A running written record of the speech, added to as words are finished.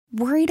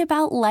Worried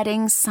about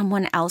letting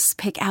someone else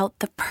pick out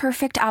the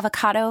perfect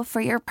avocado for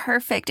your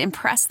perfect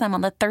impress them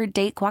on the third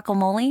date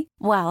guacamole?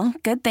 Well,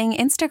 good thing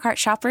Instacart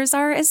shoppers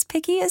are as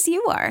picky as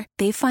you are.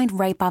 They find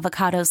ripe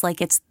avocados like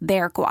it's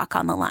their guac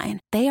on the line.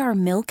 They are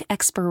milk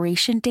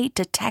expiration date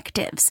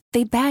detectives.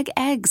 They bag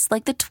eggs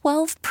like the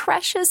 12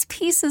 precious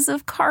pieces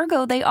of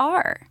cargo they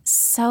are.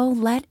 So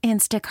let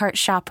Instacart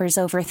shoppers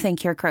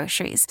overthink your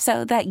groceries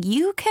so that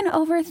you can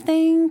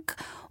overthink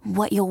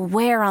what you'll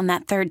wear on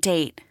that third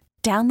date.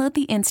 Download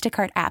the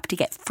Instacart app to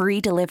get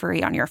free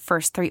delivery on your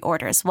first 3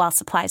 orders while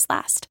supplies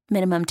last.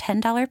 Minimum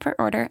 $10 per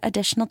order.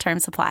 Additional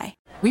terms apply.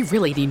 We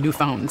really need new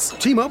phones.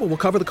 T-Mobile will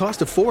cover the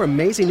cost of 4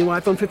 amazing new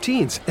iPhone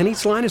 15s, and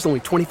each line is only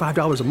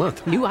 $25 a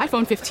month. New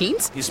iPhone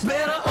 15s? It's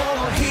better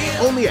over here.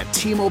 Only at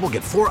T-Mobile,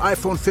 get 4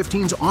 iPhone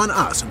 15s on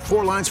us and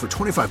 4 lines for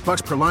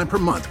 $25 per line per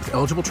month with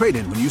eligible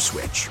trade-in when you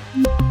switch.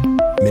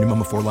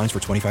 Minimum of 4 lines for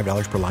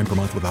 $25 per line per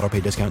month with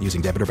autopay discount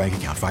using debit or bank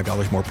account.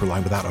 $5 more per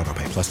line without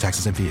autopay, plus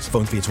taxes and fees.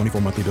 Phone fee at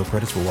 24 monthly bill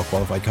credits for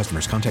well-qualified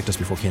customers. Contact us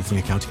before canceling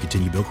account to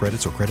continue bill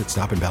credits or credit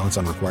stop and balance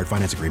on required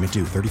finance agreement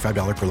due.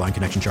 $35 per line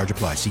connection charge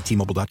applies. See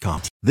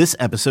T-Mobile.com. This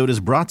episode is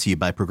brought to you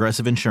by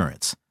Progressive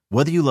Insurance.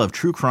 Whether you love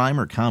true crime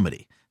or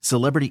comedy,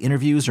 celebrity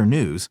interviews or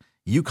news,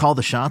 you call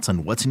the shots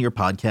on what's in your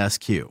podcast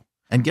queue.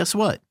 And guess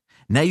what?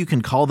 Now you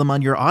can call them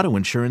on your auto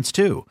insurance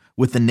too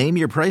with the Name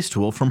Your Price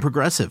tool from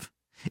Progressive.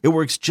 It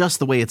works just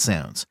the way it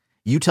sounds.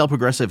 You tell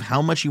Progressive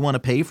how much you want to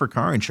pay for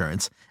car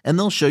insurance, and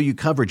they'll show you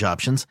coverage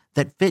options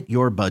that fit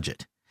your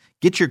budget.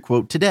 Get your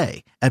quote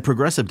today at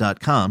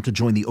Progressive.com to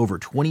join the over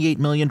 28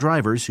 million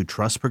drivers who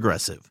trust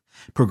Progressive.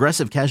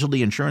 Progressive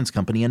Casualty Insurance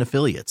Company and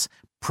Affiliates.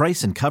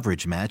 Price and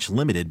coverage match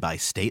limited by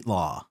state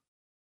law.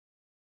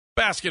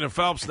 Baskin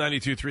Phelps,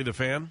 92.3 The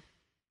Fan.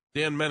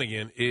 Dan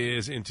Menningen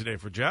is in today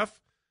for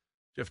Jeff.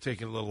 Jeff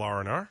taking a little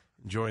R&R,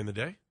 enjoying the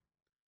day.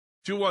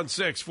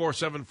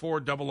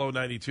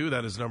 216-474-0092.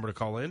 That is the number to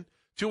call in.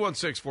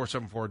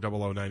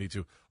 216-474-0092.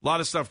 A lot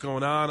of stuff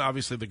going on.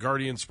 Obviously, the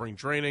Guardians, spring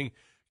training.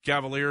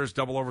 Cavaliers,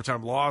 double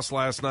overtime loss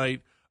last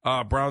night.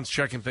 Browns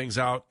checking things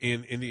out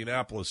in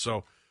Indianapolis.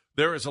 So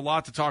there is a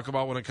lot to talk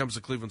about when it comes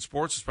to Cleveland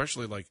sports,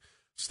 especially like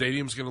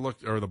stadium's going to look,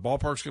 or the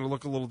ballpark's going to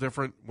look a little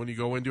different when you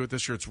go into it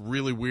this year. It's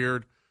really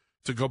weird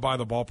to go by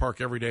the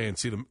ballpark every day and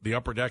see the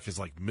upper deck is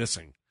like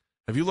missing.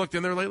 Have you looked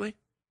in there lately?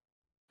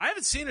 I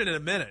haven't seen it in a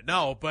minute,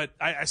 no, but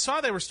I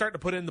saw they were starting to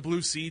put in the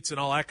blue seats and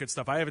all that good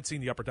stuff. I haven't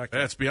seen the upper deck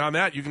yet. It's beyond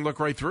that. You can look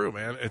right through,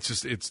 man.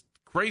 It's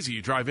crazy.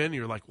 You drive in, and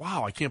you're like,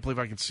 wow, I can't believe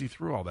I can see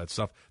through all that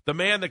stuff. The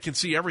man that can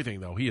see everything,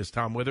 though, he is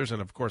Tom Withers,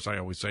 and of course I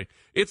always say,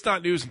 it's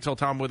not news until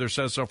Tom Withers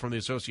says so from the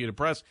Associated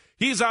Press.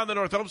 He's on the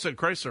North Olmsted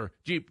Chrysler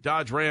Jeep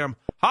Dodge Ram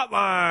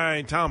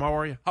Hotline. Tom, how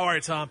are you? How are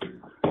you, Tom?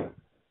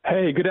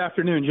 Hey, good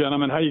afternoon,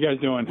 gentlemen. How you guys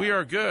doing? We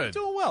are good.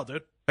 Doing well,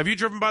 dude. Have you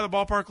driven by the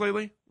ballpark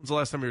lately? When's the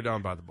last time you were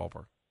down by the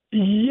ballpark?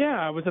 Yeah,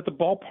 I was at the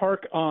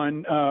ballpark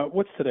on,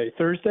 what's today,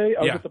 Thursday?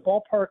 I was at the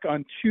ballpark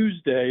on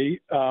Tuesday.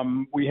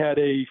 We had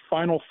a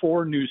Final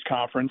Four news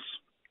conference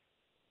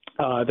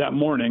that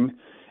morning.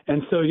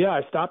 And so, yeah,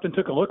 I stopped and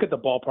took a look at the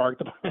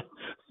ballpark.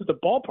 The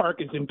ballpark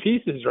is in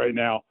pieces right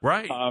now.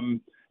 Right.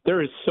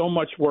 There is so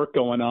much work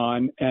going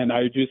on. And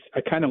I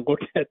kind of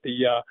looked at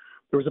there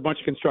was a bunch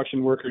of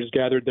construction workers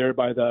gathered there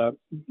by the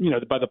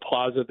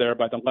plaza there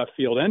by the left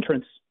field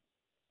entrance.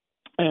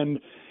 And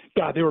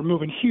God, they were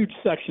moving huge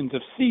sections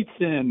of seats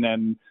in,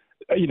 and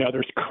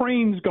there's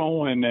cranes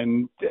going,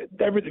 and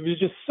everything. It was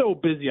just so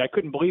busy. I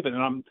couldn't believe it,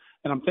 and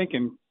I'm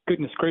thinking,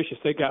 goodness gracious,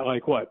 they got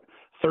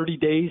 30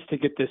 days to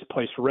get this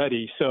place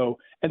ready. So,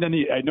 and then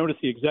I noticed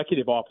the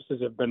executive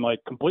offices have been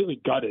completely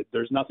gutted.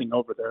 There's nothing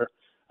over there.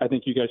 I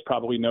think you guys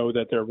probably know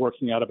that they're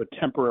working out of a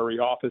temporary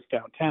office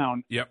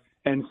downtown. Yep.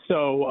 And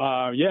so,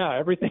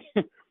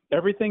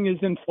 everything is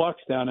in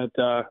flux down at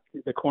the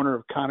corner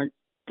of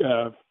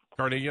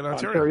Carnegie and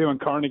Ontario and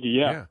Carnegie,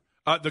 yeah.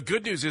 The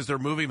good news is they're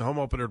moving the home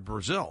opener to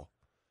Brazil.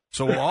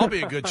 So we'll all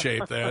be in good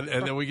shape then,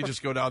 and then we can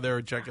just go down there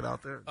and check it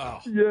out there. Oh.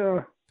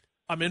 Yeah.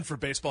 I'm in for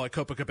baseball at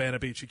Copacabana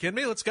Beach. You kidding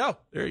me? Let's go.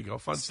 There you go.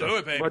 Fun Let's stuff. do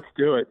it, baby. Let's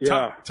do it,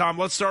 yeah. Tom,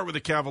 let's start with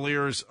the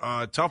Cavaliers.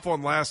 Tough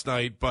one last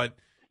night, but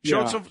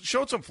showed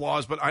some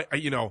flaws. But,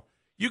 you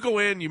go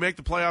in, you make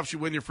the playoffs, you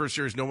win your first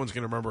series, no one's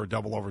going to remember a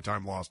double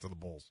overtime loss to the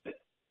Bulls.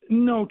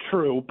 No,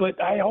 true.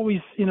 But I always,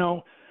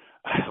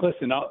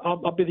 listen,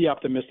 I'll be the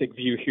optimistic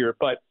view here,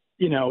 but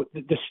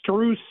the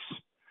Strus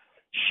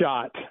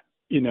shot,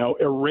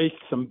 erased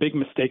some big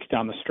mistakes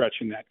down the stretch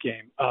in that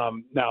game.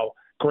 Now,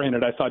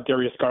 granted, I thought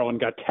Darius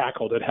Garland got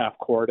tackled at half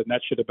court, and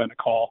that should have been a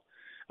call.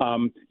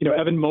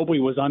 Evan Mobley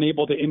was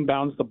unable to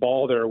inbounds the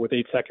ball there with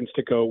 8 seconds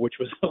to go, which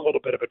was a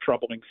little bit of a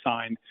troubling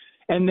sign.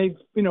 And they've,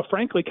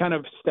 frankly, kind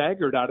of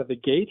staggered out of the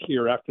gate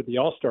here after the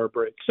All-Star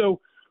break. So,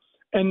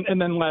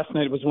 and then last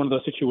night it was one of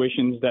those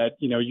situations that,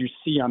 you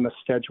see on the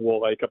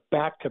schedule, like a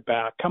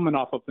back-to-back coming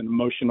off of an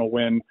emotional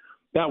win.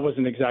 That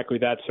wasn't exactly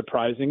that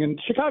surprising. And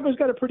Chicago's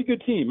got a pretty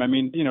good team. I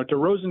mean,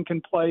 DeRozan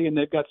can play, and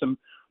they've got some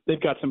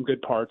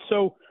good parts.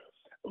 So,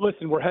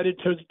 listen, we're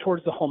headed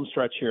towards the home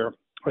stretch here.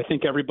 I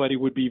think everybody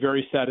would be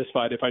very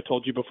satisfied if I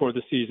told you before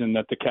the season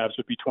that the Cavs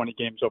would be 20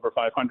 games over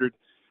 500.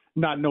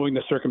 not knowing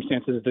the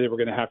circumstances that they were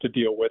going to have to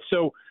deal with.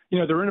 So,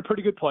 they're in a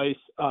pretty good place.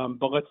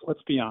 But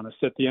let's be honest.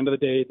 At the end of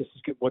the day, this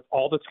is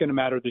all that's going to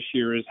matter this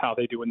year is how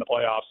they do in the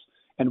playoffs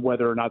and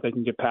whether or not they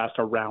can get past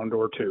a round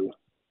or two.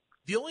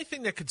 The only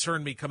thing that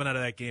concerned me coming out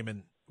of that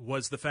game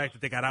was the fact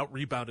that they got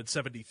out-rebounded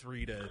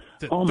 73 to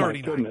 39. Oh,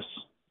 my goodness.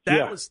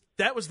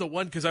 That was the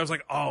one, because I was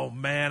like, oh,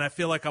 man, I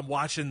feel like I'm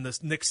watching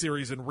this Knicks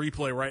series in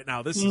replay right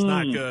now. This is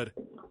not good.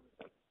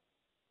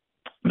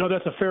 No,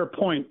 that's a fair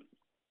point,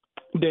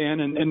 Dan.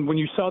 And when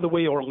you saw the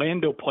way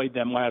Orlando played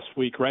them last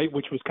week, right,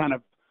 which was kind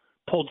of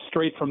pulled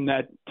straight from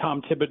that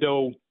Tom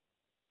Thibodeau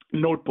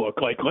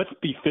notebook, like, let's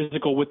be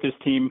physical with this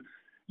team.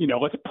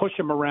 Let's push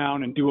them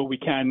around and do what we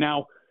can.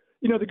 Now,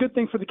 the good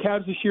thing for the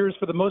Cavs this year is,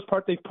 for the most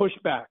part, they've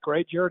pushed back,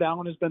 right? Jared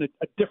Allen has been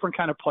a different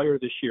kind of player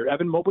this year.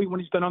 Evan Mobley, when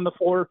he's been on the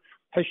floor,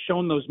 has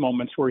shown those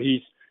moments where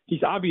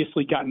he's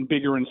obviously gotten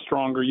bigger and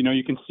stronger.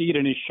 You can see it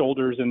in his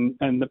shoulders and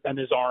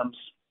his arms.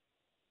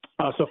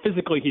 So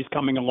physically, he's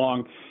coming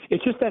along.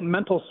 It's just that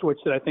mental switch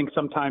that I think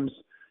sometimes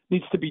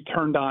needs to be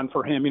turned on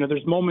for him.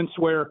 There's moments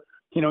where,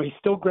 he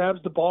still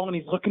grabs the ball and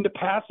he's looking to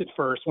pass it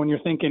first, when you're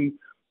thinking,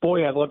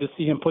 boy, I'd love to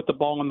see him put the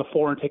ball on the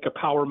floor and take a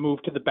power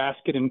move to the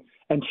basket and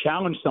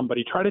challenge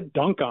somebody, try to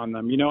dunk on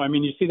them. You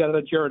see that out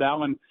of Jared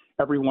Allen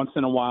every once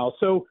in a while.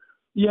 So,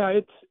 yeah,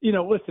 it's,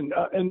 listen,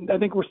 and I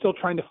think we're still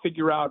trying to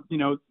figure out,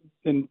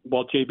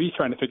 JB's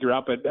trying to figure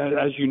out, but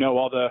as you know,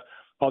 all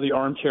the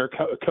armchair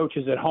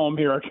coaches at home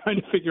here are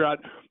trying to figure out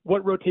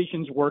what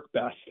rotations work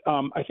best.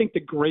 I think the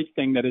great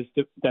thing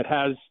that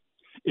has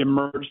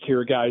emerged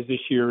here, guys, this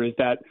year is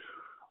that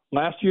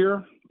last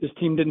year this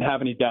team didn't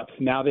have any depth.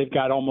 Now they've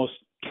got almost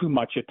too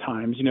much at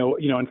times.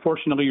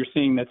 Unfortunately, you're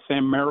seeing that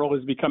Sam Merrill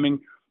is becoming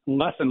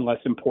less and less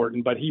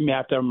important, but he may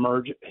have to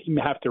emerge. He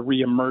may have to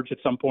reemerge at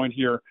some point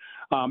here.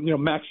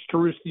 Max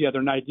Strus the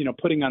other night,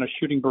 putting on a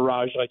shooting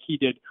barrage like he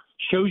did,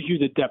 shows you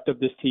the depth of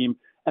this team.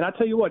 And I'll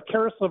tell you what,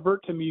 Karis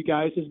LeVert to me, you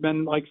guys, has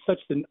been like such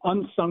an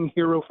unsung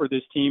hero for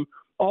this team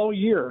all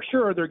year.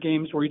 Sure, are there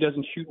games where he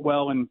doesn't shoot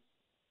well and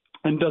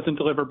doesn't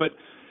deliver, but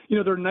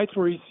there are nights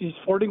where he's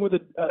flirting with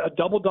a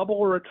double-double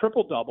or a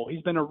triple-double.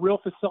 He's been a real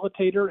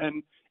facilitator,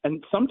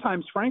 and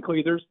sometimes,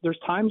 frankly, there's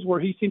times where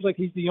he seems like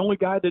he's the only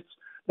guy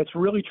that's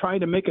really trying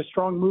to make a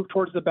strong move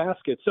towards the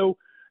basket. So,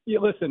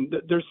 listen,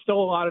 there's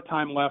still a lot of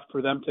time left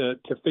for them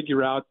to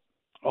figure out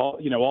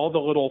all the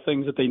little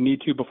things that they need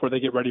to before they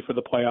get ready for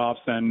the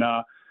playoffs. And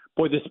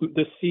boy,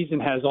 this season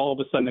has all of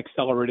a sudden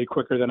accelerated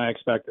quicker than I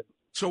expected.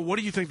 So, what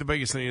do you think the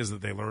biggest thing is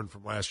that they learned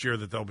from last year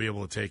that they'll be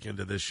able to take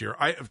into this year?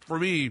 For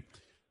me,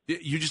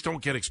 you just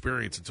don't get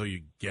experience until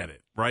you get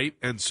it, right?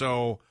 And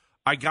so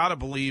I got to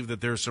believe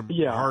that there's some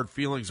hard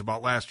feelings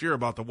about last year,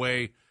 about the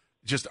way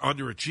just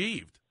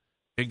underachieved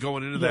and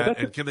going into that.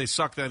 And can they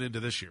suck that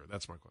into this year?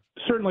 That's my question.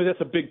 Certainly,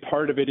 that's a big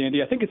part of it,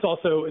 Andy. I think it's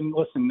also, and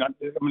listen, I'm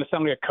going to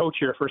sound like a coach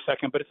here for a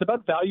second, but it's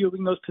about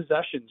valuing those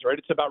possessions, right?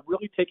 It's about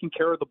really taking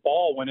care of the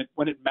ball when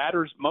it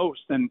matters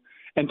most. And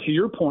to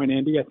your point,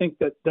 Andy, I think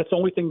that's the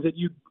only things that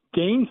you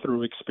gain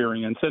through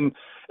experience.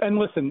 And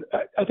listen,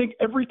 I think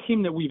every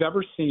team that we've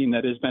ever seen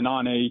that has been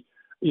on a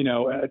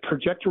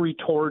trajectory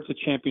towards a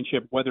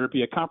championship, whether it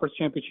be a conference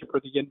championship or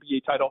the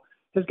NBA title,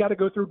 has got to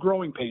go through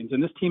growing pains.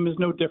 And this team is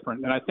no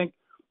different. And I think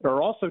there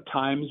are also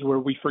times where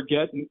we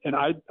forget, and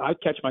I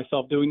catch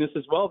myself doing this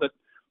as well, that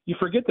you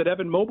forget that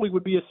Evan Mobley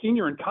would be a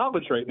senior in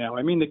college right now.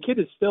 I mean, the kid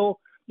is still,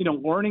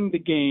 learning the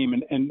game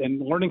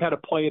and learning how to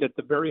play it at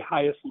the very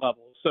highest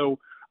level. So,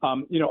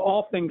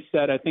 all things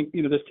said, I think,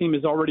 this team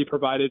has already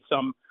provided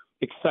some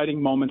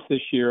exciting moments this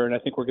year, and I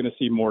think we're going to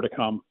see more to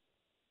come.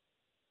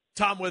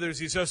 Tom Withers,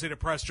 the Associated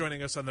Press,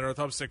 joining us on the North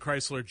Homestead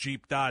Chrysler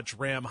Jeep Dodge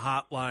Ram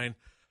hotline.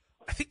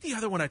 I think the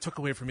other one I took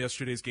away from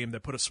yesterday's game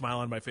that put a smile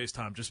on my face,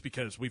 Tom, just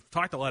because we've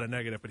talked a lot of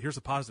negative, but here's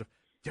the positive.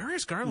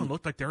 Darius Garland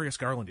looked like Darius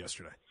Garland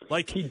yesterday.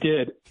 Like he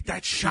did.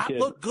 That shot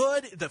looked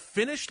good. The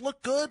finish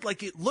looked good.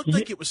 Like it looked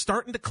like it was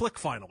starting to click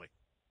finally.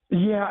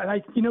 Yeah,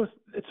 and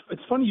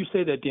it's funny you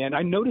say that, Dan.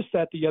 I noticed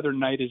that the other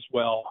night as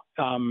well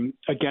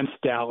against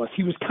Dallas.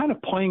 He was kind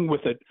of playing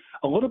with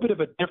a little bit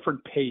of a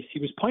different pace. He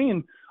was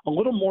playing a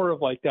little more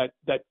of like that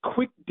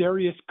quick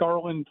Darius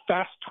Garland,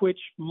 fast twitch,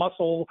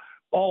 muscle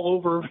all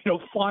over,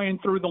 flying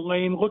through the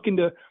lane, looking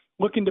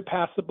to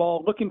pass the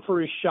ball, looking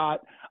for his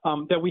shot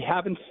that we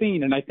haven't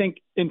seen. And I think,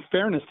 in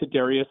fairness to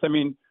Darius, I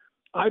mean,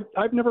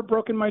 I've never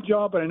broken my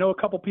jaw, but I know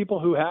a couple people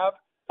who have.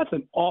 That's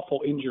an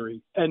awful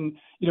injury. And,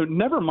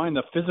 never mind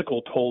the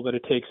physical toll that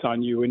it takes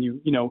on you. And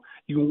you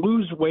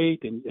lose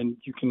weight and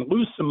you can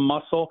lose some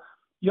muscle.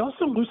 You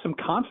also lose some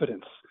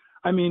confidence.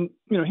 I mean,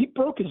 he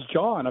broke his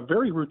jaw on a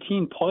very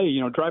routine play,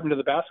 driving to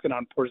the basket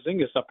on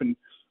Porzingis up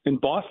in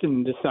Boston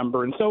in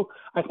December. And so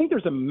I think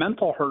there's a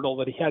mental hurdle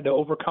that he had to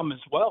overcome as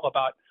well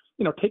about,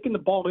 taking the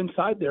ball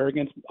inside there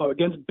against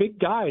big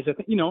guys. I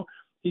think,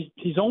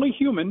 he's only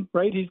human,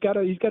 right? He's got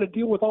to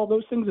deal with all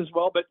those things as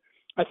well. But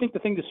I think the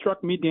thing that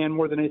struck me, Dan,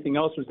 more than anything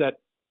else was that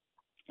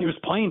he was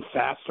playing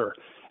faster.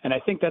 And I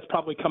think that's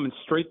probably coming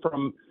straight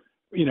from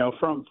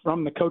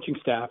the coaching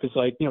staff is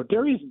like,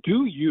 Darius,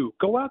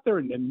 go out there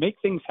and make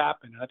things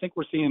happen. And I think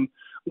we're seeing,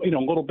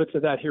 little bits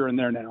of that here and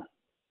there now.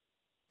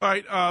 All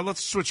right,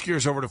 let's switch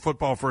gears over to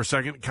football for a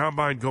second.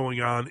 Combine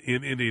going on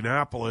in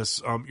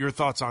Indianapolis. Your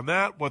thoughts on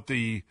that? What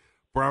the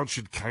Browns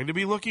should kind of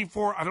be looking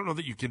for? I don't know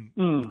that you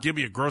can give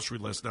me a grocery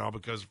list now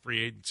because of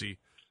free agency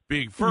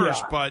being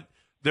first, but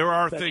there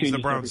are things the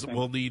Browns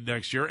will need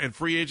next year, and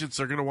free agents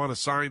are going to want to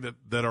sign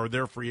that are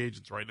their free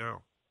agents right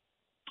now.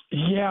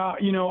 Yeah,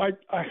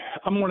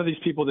 I'm one of these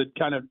people that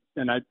kind of,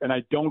 and I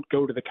don't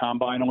go to the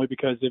combine only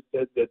because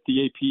at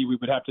the AP we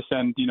would have to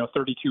send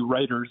 32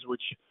 writers,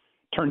 which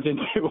turns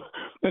into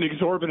an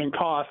exorbitant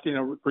cost,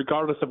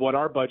 regardless of what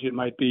our budget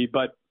might be.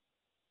 But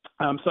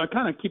so I'm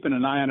kind of keeping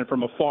an eye on it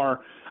from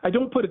afar. I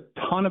don't put a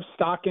ton of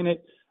stock in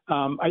it.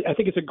 I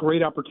think it's a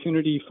great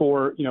opportunity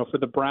for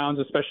the Browns,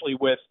 especially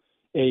with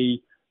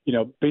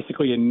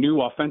basically a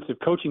new offensive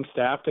coaching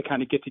staff to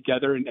kind of get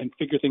together and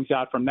figure things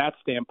out from that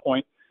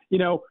standpoint.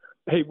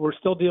 Hey, we're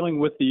still dealing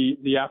with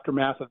the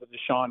aftermath of the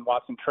Deshaun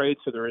Watson trade,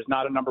 so there is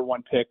not a number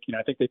one pick.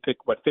 I think they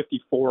picked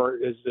 54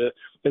 is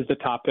the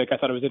top pick. I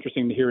thought it was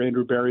interesting to hear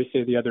Andrew Berry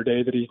say the other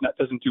day that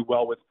doesn't do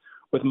well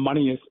with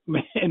money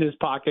in his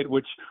pocket,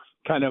 which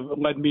kind of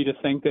led me to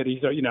think that he's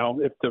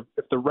if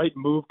the right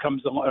move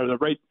comes along or the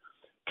right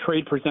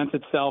trade presents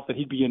itself, that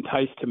he'd be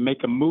enticed to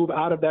make a move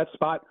out of that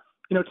spot.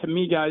 To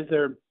me, guys,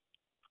 the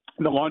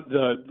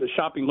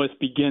shopping list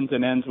begins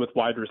and ends with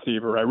wide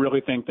receiver. I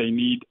really think they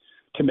need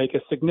to make a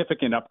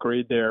significant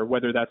upgrade there,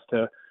 whether that's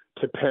to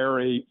pair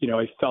a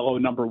fellow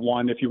number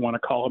one, if you want to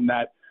call him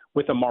that,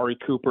 with Amari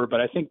Cooper. But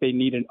I think they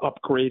need an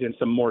upgrade and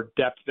some more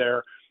depth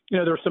there.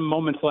 There were some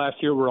moments last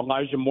year where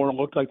Elijah Moore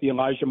looked like the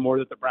Elijah Moore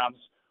that the Browns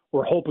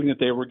were hoping that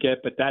they would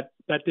get, but that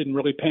didn't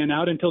really pan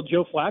out until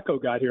Joe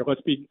Flacco got here.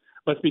 Let's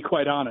be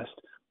quite honest.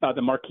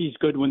 The Marquise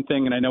Goodwin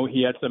thing, and I know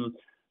he had some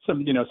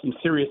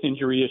serious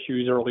injury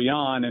issues early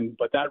on,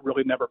 but that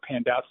really never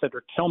panned out.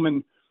 Cedric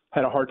Tillman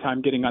had a hard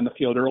time getting on the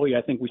field early.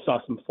 I think we saw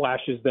some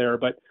flashes there.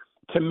 But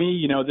to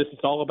me, this is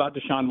all about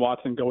Deshaun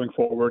Watson going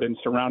forward and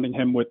surrounding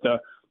him with the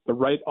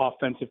right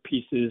offensive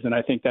pieces. And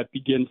I think that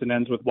begins and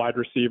ends with wide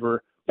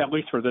receiver, at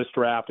least for this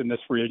draft and this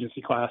free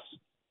agency class.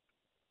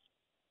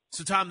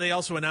 So, Tom, they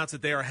also announced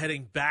that they are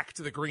heading back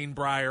to the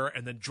Greenbrier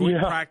and then joint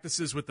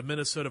practices with the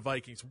Minnesota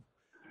Vikings.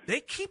 They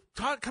keep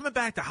coming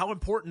back to how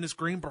important this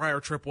Greenbrier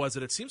trip was,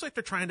 and it seems like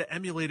they're trying to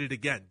emulate it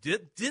again.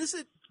 Did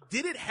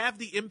it have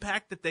the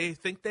impact that they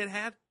think it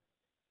had?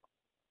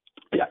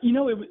 Yeah,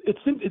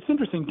 it's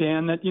interesting,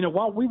 Dan, that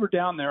while we were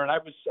down there, and I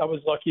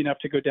was lucky enough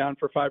to go down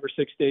for 5 or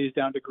 6 days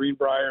down to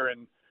Greenbrier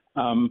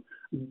and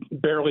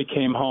barely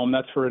came home.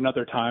 That's for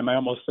another time.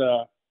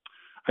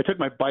 I took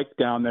my bike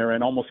down there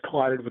and almost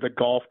collided with a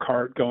golf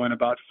cart going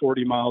about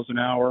 40 miles an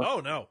hour. Oh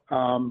no!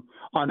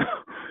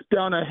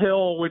 Down a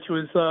hill, which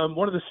was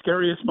one of the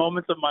scariest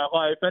moments of my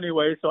life.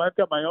 Anyway, so I've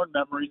got my own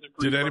memories of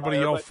Greenbrier. Did anybody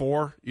yell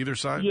for either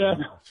side? Yeah.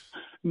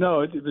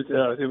 No, it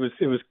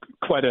was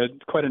quite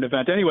an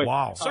event. Anyway,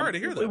 wow. Sorry to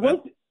hear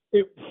that.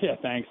 Yeah,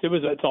 thanks.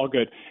 It's all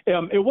good.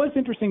 It was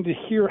interesting to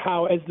hear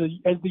how as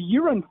the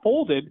year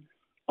unfolded,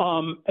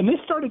 and this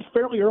started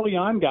fairly early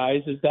on,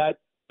 guys, is that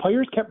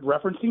players kept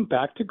referencing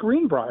back to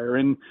Greenbrier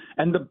and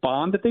the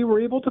bond that they were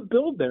able to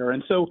build there,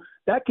 and so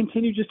that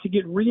continued just to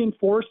get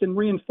reinforced, and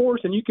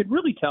you could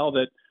really tell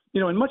that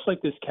and much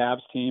like this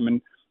Cavs team,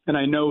 and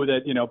I know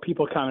that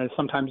people kind of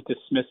sometimes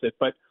dismiss it,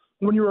 but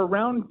when you're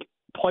around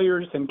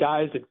players and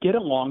guys that get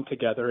along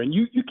together, and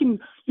you can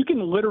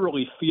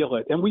literally feel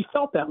it. And we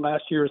felt that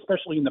last year,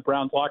 especially in the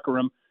Browns locker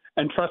room.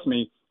 And trust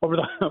me, over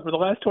the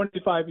last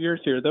 25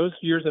 years here, those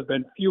years have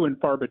been few and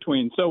far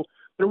between. So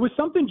there was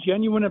something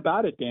genuine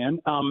about it, Dan.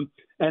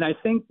 And I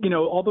think,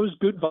 all those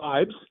good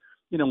vibes,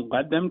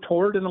 led them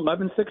toward an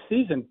 11-6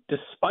 season,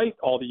 despite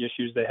all the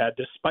issues they had,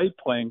 despite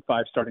playing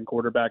 5 starting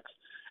quarterbacks,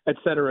 et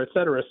cetera, et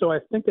cetera. So I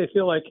think they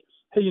feel like,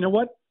 hey, you know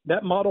what?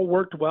 That model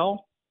worked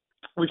well.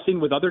 We've seen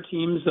with other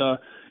teams,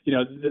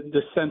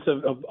 the sense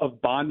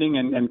of bonding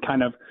and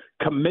kind of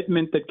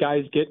commitment that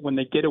guys get when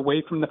they get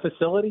away from the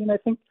facility. And I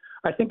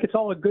think it's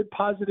all a good,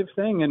 positive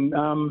thing. And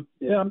I'm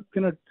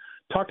going to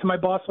talk to my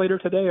boss later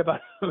today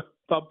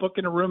about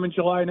booking a room in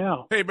July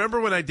now. Hey,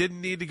 remember when I didn't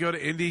need to go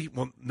to Indy?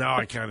 Well, now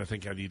I kind of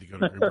think I need to go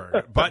to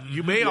Greenbrier. But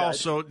you may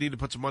also need to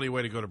put some money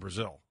away to go to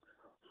Brazil.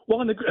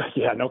 Well,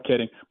 no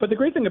kidding. But the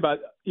great thing about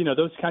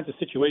those kinds of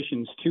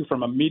situations too,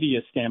 from a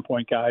media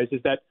standpoint, guys,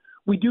 is that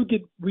we do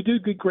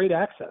get great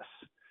access,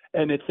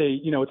 and it's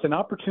an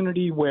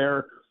opportunity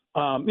where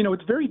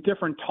it's very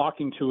different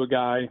talking to a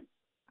guy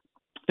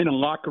in a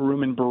locker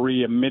room in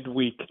Berea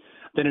midweek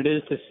than it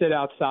is to sit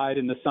outside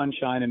in the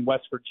sunshine in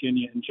West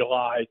Virginia in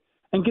July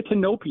and get to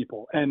know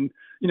people. And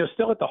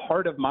still at the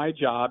heart of my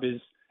job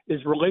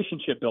is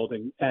relationship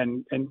building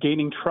and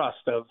gaining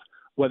trust of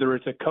whether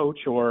it's a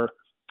coach or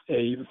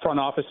a front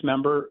office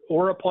member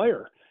or a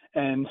player.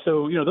 And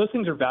so, those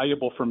things are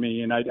valuable for me,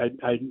 and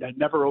I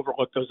never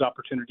overlook those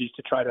opportunities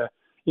to try to,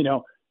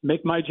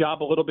 make my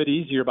job a little bit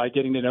easier by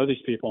getting to know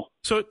these people.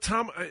 So,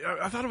 Tom,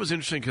 I thought it was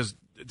interesting because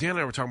Dan and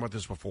I were talking about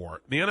this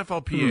before. The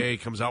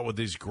NFLPA comes out with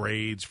these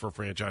grades for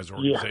franchise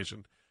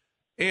organization.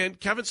 Yeah. And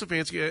Kevin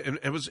Stefanski,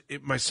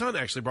 and my son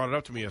actually brought it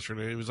up to me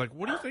yesterday. He was like,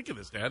 "What do you think of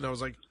this, Dad?" And I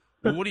was like,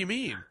 "Well, what do you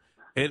mean?"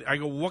 And I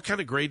go, what kind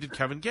of grade did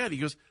Kevin get? He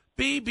goes,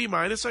 B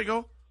minus. I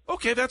go,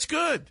 okay, that's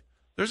good.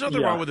 There's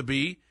nothing wrong with a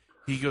B.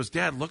 He goes,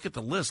 Dad, look at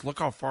the list. Look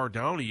how far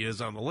down he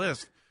is on the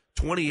list.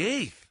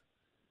 28th.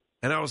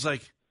 And I was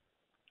like,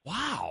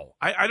 wow.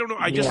 I don't know.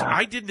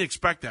 I didn't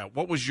expect that.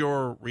 What was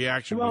your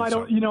reaction? Well, I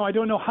don't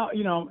know how,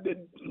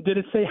 did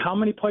it say how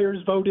many players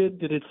voted?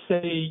 Did it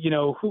say,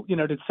 who,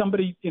 did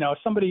somebody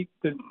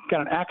that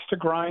got an axe to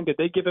grind? Did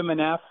they give him an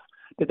F?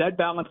 Did that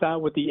balance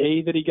out with the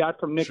A that he got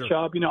from Nick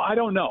Chubb? I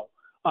don't know.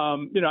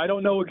 I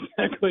don't know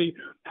exactly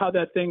how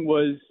that thing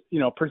was,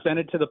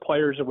 presented to the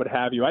players or what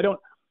have you. I don't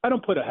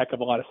put a heck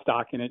of a lot of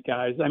stock in it,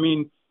 guys. I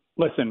mean,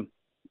 listen,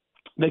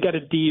 they got a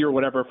D or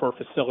whatever for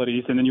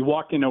facilities, and then you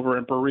walk in over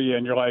in Berea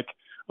and you're like,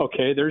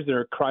 okay, there's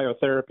their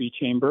cryotherapy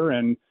chamber,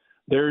 and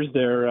there's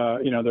their,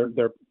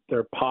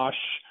 their posh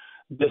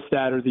this,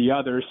 that, or the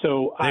other.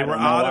 So they were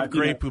out of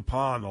Grey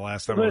Poupon the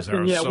last time I was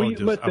there. All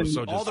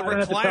the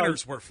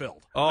recliners were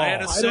filled. I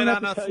had to sit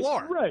on the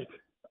floor. Right.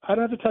 I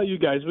don't have to tell you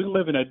guys, we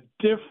live in a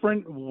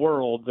different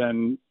world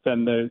than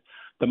the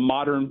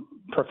modern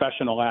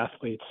professional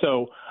athlete.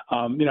 So,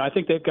 I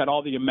think they've got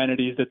all the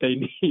amenities that they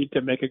need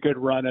to make a good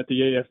run at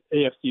the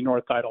AFC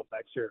North title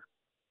next year.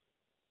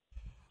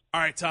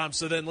 All right, Tom.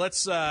 So then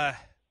let's.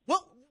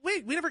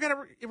 Wait. We never got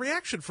a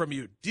reaction from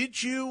you.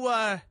 Did you?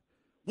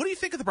 What do you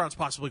think of the Browns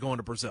possibly going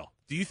to Brazil?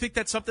 Do you think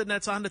that's something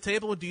that's on the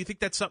table, and do you think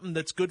that's something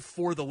that's good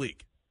for the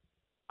league?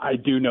 I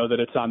do know that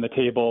it's on the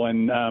table,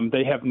 and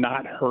they have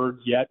not heard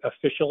yet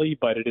officially,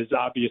 but it is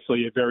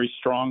obviously a very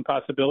strong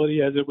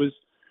possibility as it was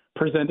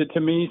presented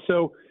to me.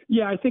 So,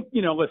 yeah, I think,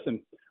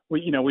 listen,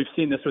 we've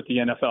seen this with the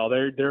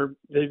NFL.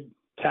 They've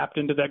tapped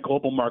into that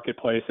global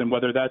marketplace, and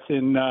whether that's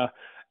in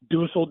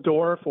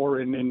Dusseldorf or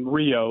in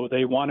Rio,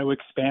 they want to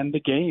expand the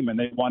game, and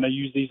they want to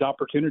use these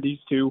opportunities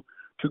to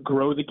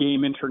grow the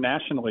game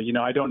internationally.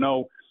 I don't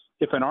know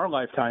if in our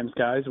lifetimes,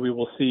 guys, we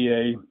will see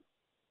a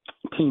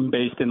team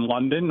based in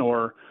London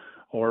or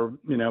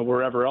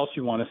wherever else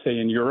you want to say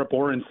in Europe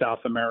or in South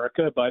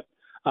America. But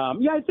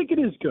I think it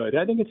is good.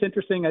 I think it's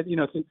interesting.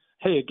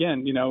 Hey,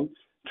 again,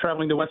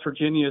 traveling to West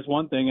Virginia is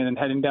one thing, and then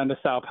heading down to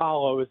Sao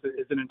Paulo is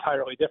an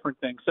entirely different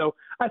thing. So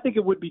I think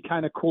it would be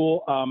kind of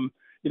cool.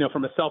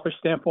 From a selfish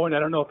standpoint, I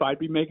don't know if I'd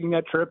be making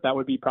that trip. That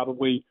would be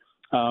probably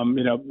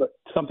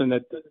something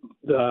that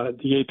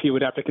the AP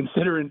would have to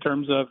consider in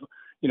terms of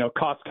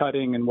cost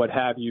cutting and what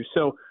have you.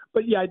 So.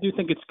 But, yeah, I do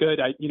think it's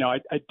good. I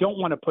don't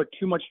want to put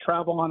too much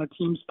travel on a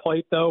team's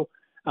plate, though.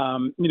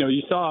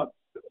 You saw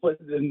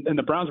and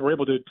the Browns were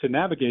able to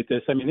navigate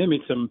this. I mean,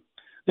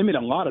 they made a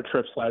lot of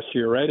trips last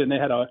year, right? And they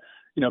had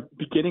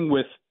beginning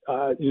with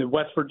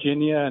West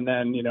Virginia and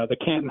then, the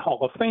Canton Hall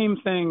of Fame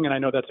thing. And I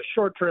know that's a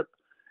short trip,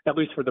 at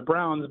least for the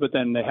Browns, but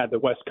then they had the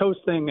West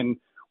Coast thing. And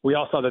we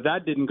all saw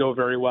that didn't go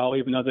very well,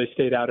 even though they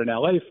stayed out in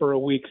L.A. for a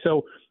week.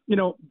 So,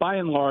 by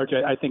and large,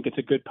 I think it's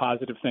a good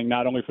positive thing,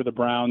 not only for the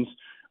Browns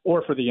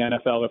or for the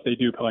NFL if they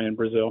do play in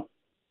Brazil.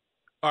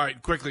 All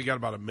right, quickly, got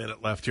about a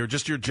minute left here.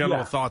 Just your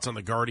general thoughts on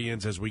the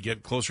Guardians as we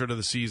get closer to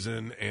the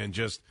season, and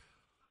just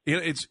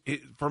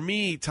for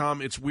me,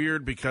 Tom, it's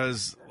weird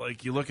because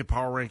like you look at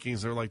power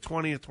rankings, they're like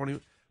 20th, 20,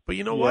 but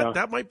you know what?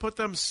 That might put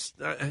them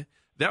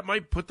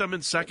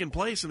in second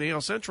place in the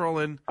AL Central,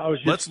 and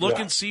let's look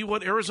and see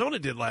what Arizona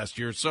did last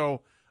year.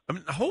 So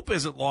hope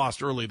isn't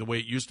lost early the way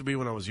it used to be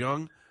when I was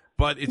young,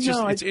 but it's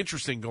it's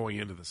interesting going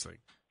into this thing.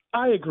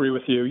 I agree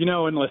with you,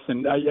 and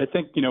listen, I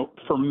think,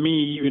 for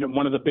me,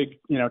 one of the big,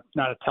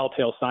 not a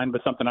telltale sign,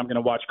 but something I'm going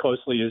to watch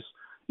closely is,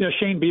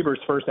 Shane Bieber's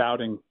first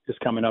outing is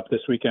coming up this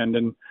weekend.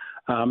 And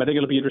I think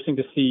it'll be interesting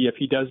to see if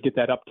he does get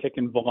that uptick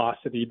in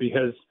velocity,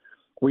 because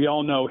we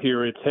all know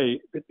here it's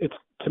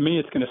to me,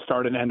 it's going to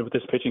start and end with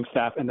this pitching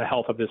staff and the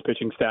health of this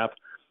pitching staff.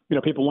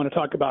 People want to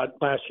talk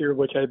about last year,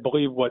 which I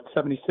believe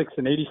 76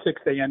 and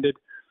 86 they ended,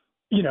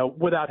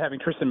 without having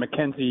Tristan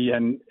McKenzie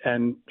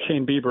and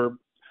Shane Bieber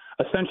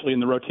essentially in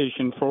the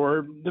rotation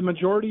for the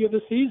majority of the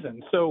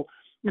season. So,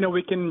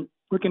 we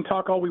can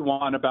talk all we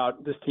want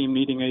about this team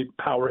needing a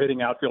power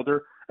hitting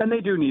outfielder, and they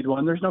do need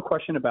one. There's no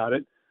question about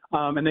it.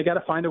 And they got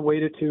to find a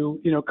way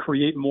to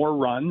create more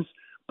runs.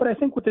 But I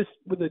think with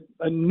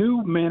a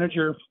new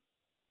manager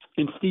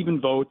in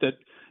Stephen Vogt, that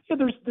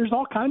there's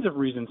all kinds of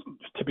reasons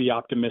to be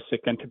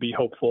optimistic and to be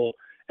hopeful.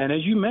 And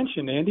as you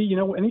mentioned, Andy,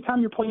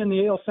 anytime you're playing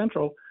the AL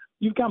Central,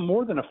 you've got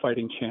more than a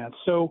fighting chance.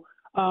 So.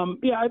 I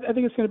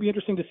think it's going to be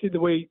interesting to see the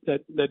way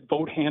that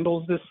Vogt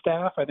handles this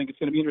staff. I think it's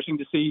going to be interesting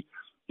to see,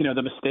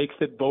 the mistakes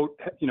that Vogt,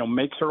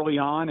 makes early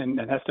on and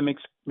has to make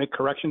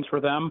corrections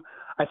for them.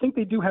 I think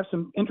they do have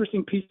some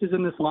interesting pieces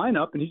in this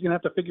lineup, and he's going to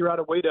have to figure out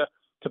a way to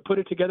put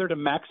it together to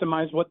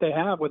maximize what they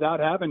have without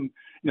having,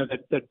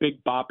 that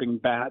big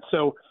bopping bat.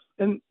 So,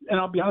 and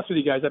I'll be honest with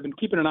you guys, I've been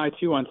keeping an eye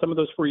too on some of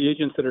those free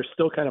agents that are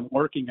still kind of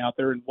lurking out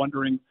there and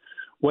wondering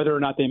whether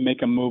or not they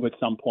make a move at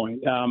some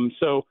point.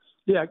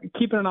 Yeah,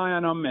 keeping an eye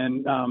on them.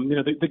 And,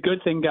 the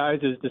good thing, guys,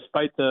 is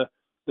despite the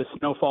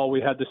snowfall we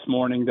had this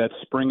morning, that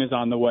spring is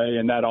on the way,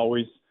 and that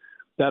always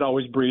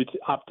breeds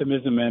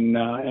optimism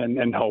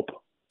and hope.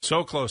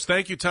 So close.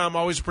 Thank you, Tom.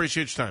 Always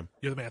appreciate your time.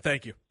 You're the man.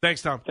 Thank you.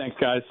 Thanks, Tom. Thanks,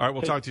 guys. All right,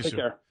 we'll talk to you soon. Take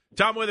care.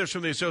 Tom Withers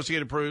from the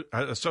Associated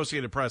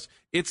Press.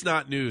 It's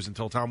not news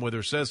until Tom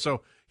Withers says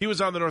so. He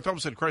was on the North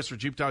Olmsted Chrysler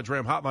Jeep Dodge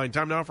Ram hotline.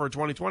 Time now for a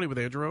 2020 with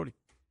Andrew Rohde.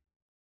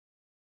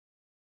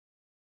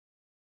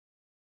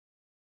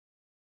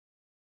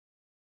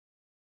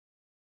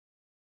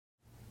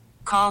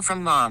 Call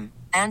from mom.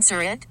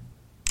 Answer it.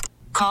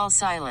 Call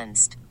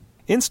silenced.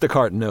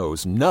 Instacart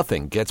knows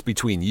nothing gets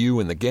between you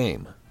and the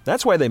game.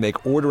 That's why they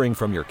make ordering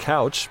from your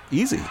couch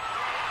easy.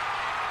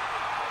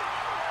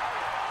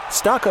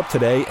 Stock up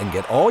today and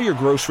get all your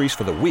groceries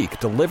for the week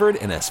delivered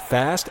in as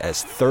fast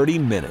as 30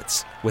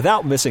 minutes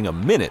without missing a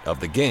minute of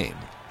the game.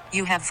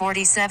 You have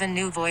 47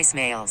 new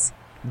voicemails.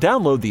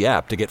 Download the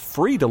app to get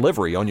free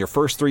delivery on your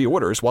first 3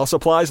 orders while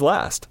supplies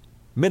last.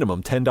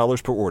 Minimum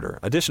 $10 per order.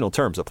 Additional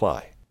terms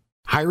apply.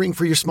 Hiring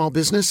for your small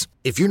business?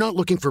 If you're not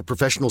looking for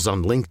professionals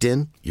on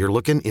LinkedIn, you're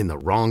looking in the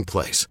wrong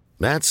place.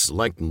 That's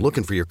like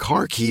looking for your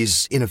car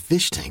keys in a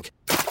fish tank.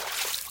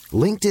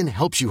 LinkedIn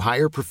helps you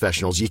hire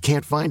professionals you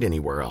can't find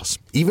anywhere else,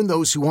 even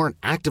those who aren't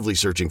actively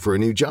searching for a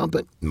new job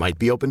but might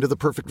be open to the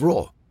perfect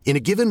role. In a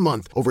given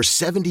month, over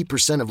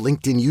 70% of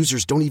LinkedIn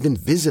users don't even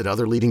visit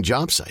other leading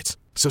job sites.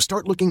 So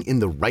start looking in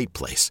the right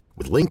place.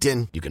 With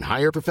LinkedIn, you can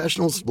hire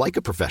professionals like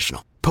a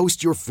professional.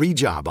 Post your free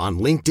job on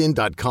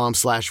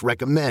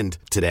linkedin.com/recommend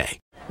today.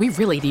 We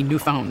really need new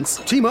phones.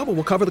 T-Mobile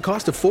will cover the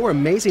cost of 4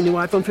 amazing new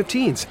iPhone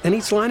 15s, and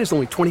each line is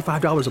only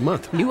 $25 a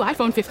month. New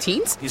iPhone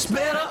 15s? It's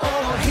better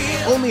over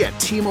here. Only at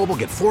T-Mobile,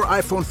 get 4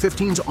 iPhone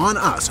 15s on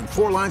us and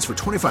 4 lines for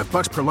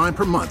 $25 per line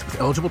per month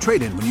with eligible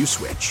trade-in when you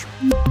switch.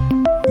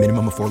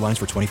 Minimum of 4 lines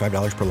for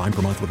 $25 per line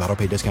per month with auto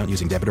pay discount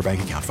using debit or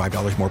bank account.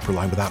 $5 more per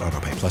line without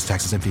auto pay, plus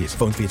taxes and fees.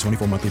 Phone fee at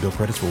 24 monthly bill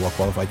credits for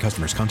well-qualified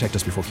customers. Contact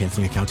us before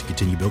canceling account to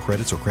continue bill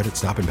credits or credit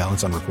stop and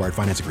balance on required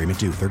finance agreement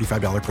due.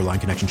 $35 per line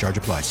connection charge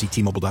applies. See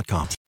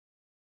T-Mobile.com.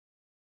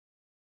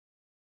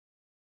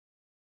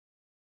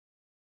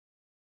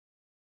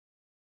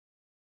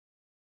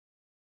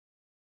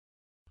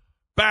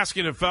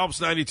 Baskin and Phelps,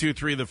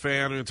 92.3 The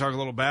Fan. We're going to talk a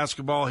little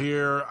basketball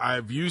here.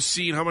 Have you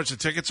seen how much the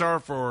tickets are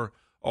for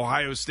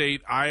Ohio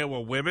State, Iowa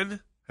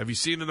women? Have you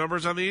seen the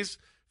numbers on these?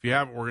 If you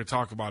haven't, we're going to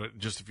talk about it in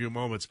just a few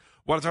moments.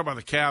 I want to talk about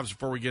the Cavs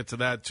before we get to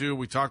that, too.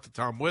 We talked to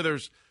Tom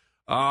Withers.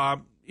 I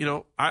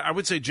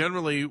would say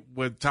generally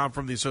with Tom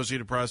from the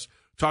Associated Press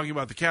talking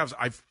about the Cavs,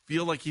 I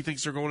feel like he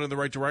thinks they're going in the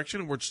right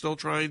direction, and we're still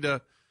trying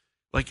to,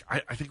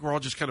 I think we're all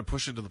just kind of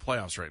pushing to the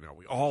playoffs right now.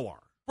 We all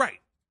are. Right.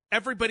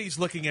 Everybody's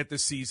looking at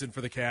this season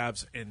for the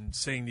Cavs and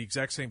saying the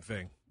exact same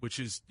thing, which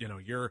is,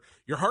 your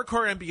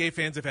hardcore NBA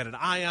fans have had an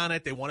eye on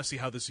it. They want to see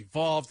how this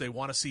evolves. They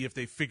want to see if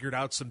they figured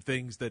out some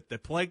things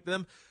that plagued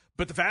them.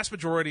 But the vast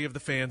majority of the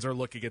fans are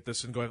looking at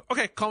this and going,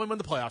 okay, call me when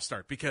the playoffs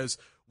start, because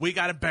we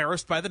got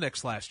embarrassed by the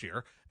Knicks last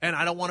year, and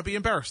I don't want to be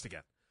embarrassed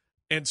again.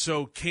 And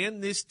so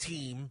can this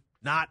team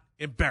not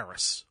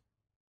embarrass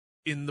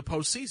in the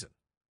postseason?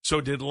 So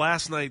did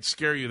last night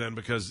scare you then?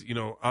 Because,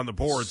 on the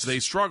boards, they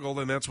struggled,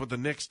 and that's what the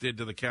Knicks did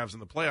to the Cavs in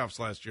the playoffs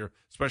last year,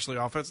 especially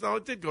offense. Now,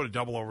 it did go to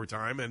double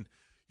overtime, and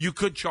you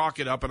could chalk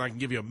it up, and I can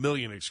give you a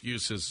million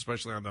excuses,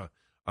 especially on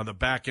the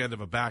back end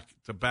of a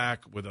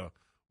back-to-back with a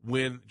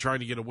win, trying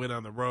to get a win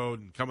on the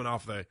road and coming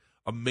off the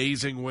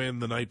amazing win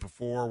the night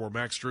before where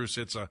Max Strus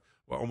hits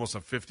almost a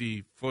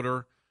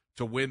 50-footer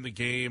to win the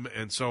game.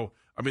 And so,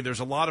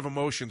 there's a lot of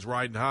emotions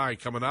riding high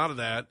coming out of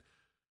that.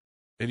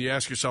 And you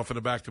ask yourself in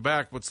a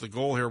back-to-back, what's the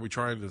goal here? Are we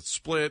trying to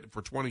split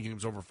for 20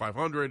 games over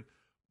 500?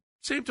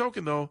 Same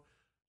token, though,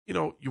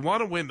 you want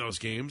to win those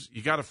games.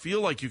 You got to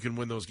feel like you can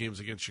win those games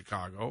against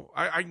Chicago.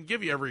 I can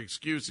give you every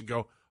excuse and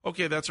go,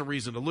 okay, that's a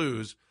reason to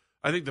lose.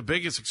 I think the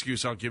biggest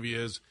excuse I'll give you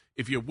is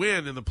if you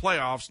win in the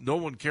playoffs, no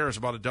one cares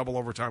about a double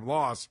overtime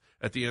loss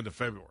at the end of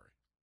February.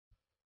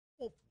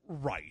 Well,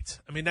 right.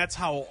 That's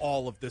how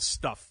all of this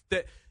stuff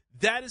that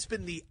has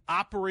been the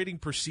operating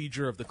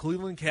procedure of the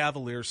Cleveland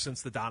Cavaliers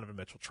since the Donovan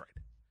Mitchell trade.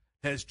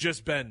 Has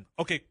just been,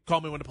 okay,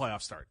 call me when the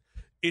playoffs start.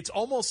 It's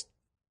almost,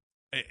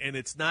 and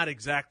it's not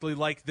exactly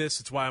like this,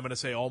 it's why I'm going to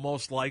say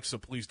almost like, so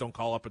please don't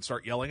call up and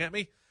start yelling at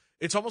me.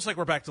 It's almost like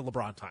we're back to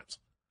LeBron times,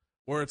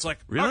 where it's like,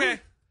 really? Okay,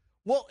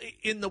 well,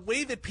 in the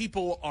way that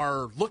people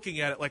are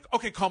looking at it, like,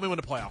 okay, call me when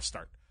the playoffs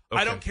start.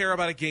 Okay. I don't care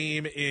about a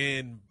game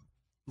in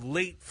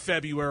late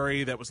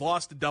February that was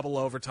lost in double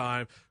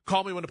overtime.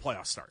 Call me when the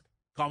playoffs start.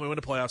 Call me when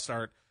the playoffs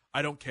start.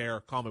 I don't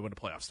care. Call me when the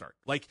playoffs start.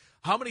 Like,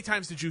 how many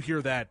times did you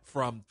hear that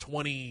from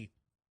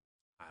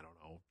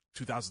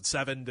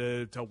 2007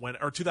 to when,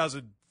 or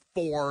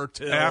 2004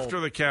 to after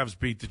the Cavs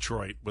beat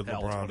Detroit with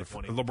LeBron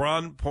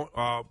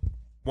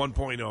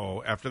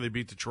 1.0 after they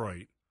beat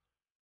Detroit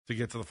to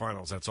get to the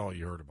finals? That's all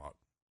you heard about.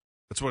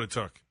 That's what it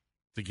took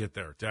to get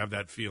there, to have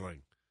that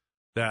feeling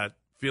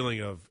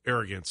of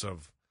arrogance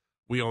of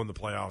we own the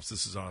playoffs.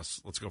 This is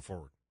us. Let's go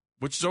forward.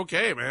 Which is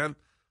okay, man.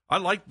 I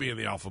liked being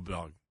the alpha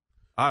dog.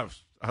 I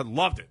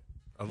loved it.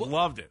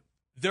 Loved it.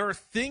 There are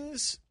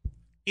things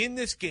in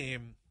this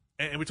game,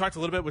 and we talked a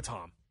little bit with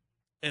Tom,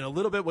 and a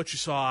little bit what you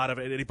saw out of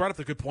it, and he brought up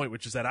the good point,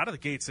 which is that out of the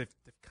gates, they've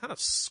kind of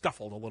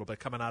scuffled a little bit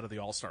coming out of the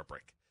All-Star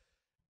break.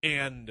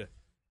 And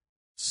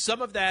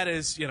Some of that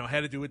is, had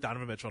to do with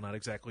Donovan Mitchell not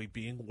exactly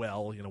being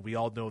well. We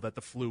all know that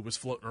the flu was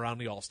floating around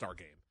the All-Star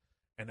game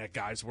and that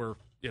guys were,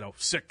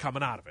 sick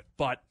coming out of it.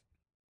 But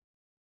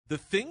the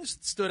things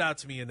that stood out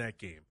to me in that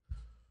game,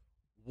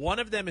 one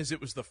of them is it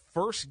was the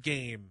first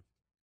game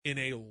in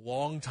a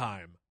long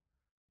time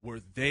where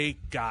they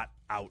got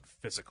out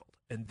physical.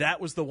 And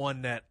that was the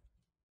one that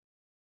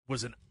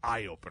was an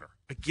eye-opener.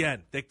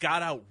 Again, they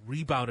got out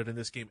rebounded in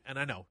this game, and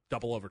I know,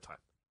 double overtime.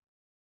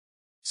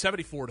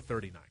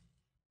 74-39.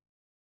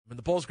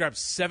 The Bulls grabbed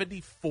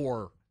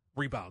 74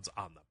 rebounds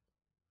on them.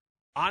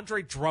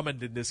 Andre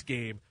Drummond in this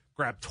game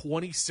grabbed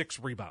 26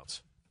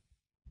 rebounds.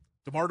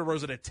 DeMar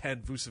DeRozan had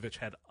 10. Vucevic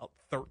had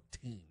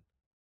 13.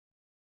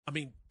 I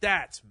mean,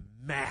 that's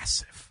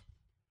massive.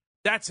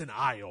 That's an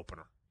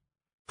eye-opener.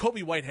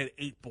 Kobe White had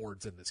 8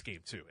 boards in this game,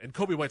 too. And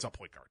Kobe White's a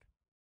point guard.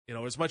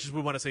 As much as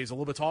we want to say he's a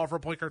little bit taller for a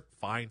point guard,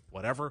 fine,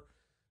 whatever.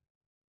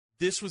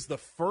 This was the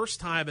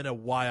first time in a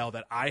while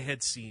that I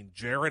had seen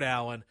Jared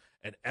Allen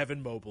and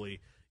Evan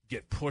Mobley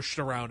get pushed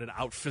around and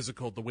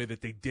out-physical the way that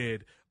they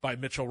did by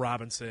Mitchell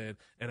Robinson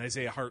and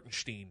Isaiah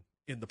Hartenstein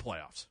in the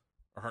playoffs.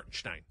 Or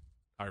Hartenstein,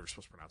 however you're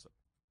supposed to pronounce it.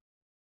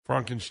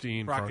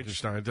 Frankenstein,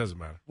 it doesn't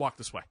matter. Walk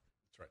this way.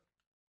 That's right.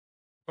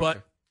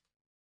 But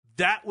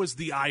that was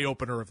the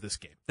eye-opener of this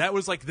game. That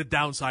was like the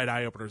downside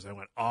eye-openers. I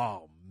went,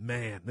 oh,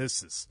 man,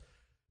 this is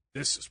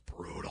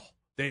brutal.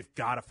 They've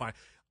got to find.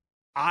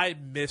 I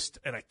missed,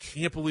 and I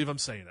can't believe I'm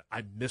saying it,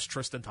 I missed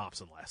Tristan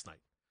Thompson last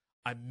night.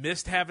 I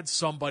missed having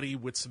somebody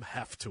with some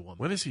heft to him.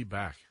 When is he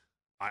back?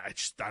 I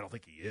don't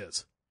think he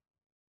is.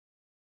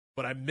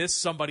 But I missed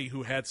somebody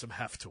who had some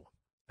heft to him.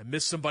 I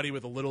missed somebody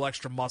with a little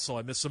extra muscle.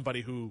 I missed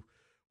somebody who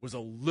was a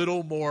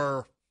little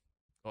more,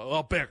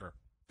 bigger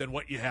than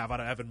what you have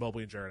out of Evan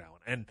Mobley and Jared Allen.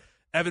 And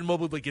Evan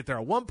Mobley would get there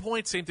at one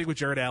point. Same thing with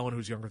Jared Allen,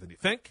 who's younger than you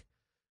think.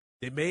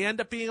 They may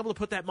end up being able to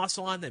put that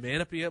muscle on. They may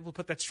end up being able to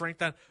put that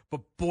strength on. But,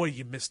 boy,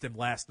 you missed him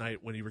last night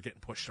when you were getting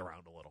pushed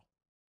around a little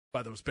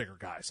by those bigger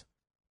guys.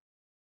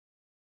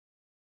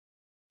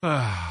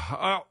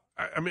 It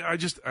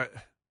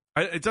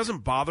doesn't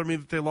bother me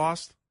that they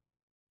lost,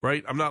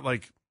 right? I'm not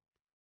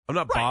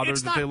bothered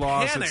that they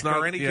lost. It's not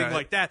or anything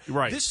like that.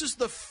 Right. This is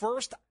the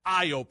first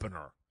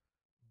eye-opener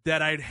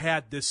that I'd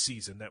had this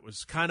season that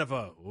was kind of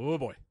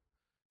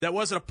that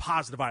wasn't a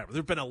positive eye-opener.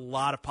 There have been a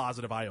lot of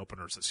positive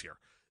eye-openers this year.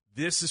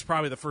 This is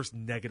probably the first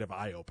negative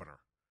eye-opener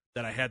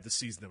that I had this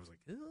season that was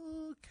like,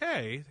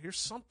 okay, here's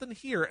something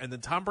here. And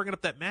then Tom bringing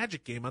up that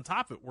Magic game on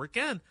top of it where,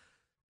 again,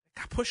 it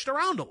got pushed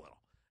around a little.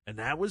 And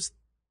that was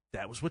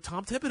what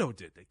Tom Thibodeau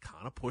did. They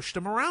kind of pushed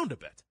him around a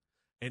bit.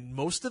 And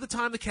most of the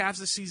time, the Cavs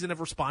this season have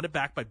responded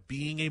back by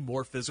being a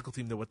more physical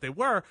team than what they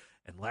were.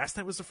 And last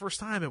night was the first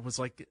time it was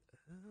like,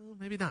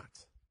 maybe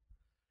not.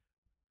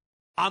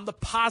 On the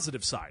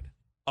positive side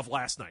of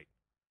last night,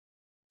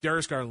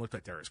 Darius Garland looked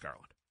like Darius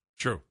Garland.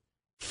 True.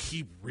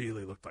 He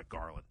really looked like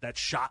Garland. That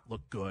shot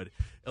looked good.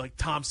 Like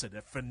Tom said,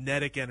 that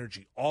phonetic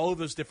energy, all of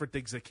those different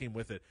things that came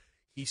with it,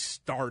 he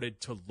started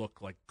to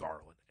look like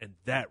Garland. And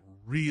that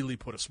really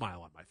put a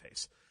smile on my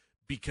face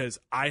because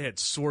I had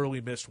sorely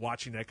missed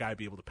watching that guy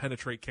be able to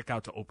penetrate, kick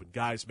out to open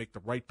guys, make the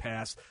right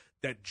pass.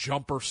 That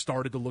jumper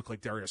started to look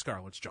like Darius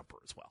Garland's jumper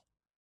as well.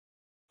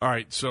 All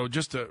right, so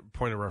just a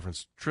point of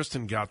reference,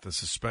 Tristan got the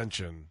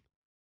suspension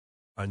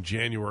on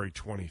January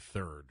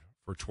 23rd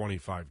for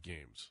 25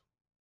 games.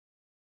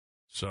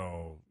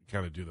 So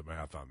kind of do the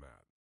math on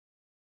that.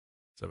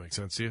 Does that make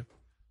sense to you?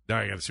 Now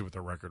I got to see what the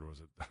record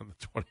was on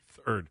the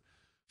 23rd.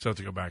 So I have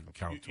to go back and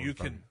count.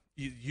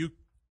 You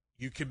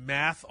can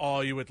math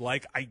all you would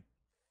like. I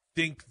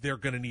think they're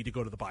going to need to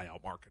go to the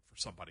buyout market for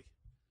somebody.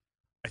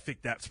 I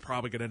think that's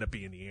probably going to end up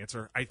being the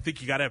answer. I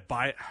think you got to have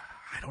I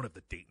don't have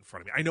the date in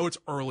front of me. I know it's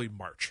early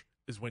March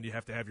is when you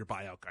have to have your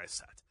buyout guys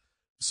set.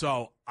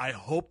 So I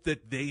hope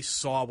that they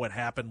saw what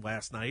happened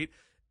last night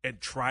and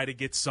try to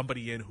get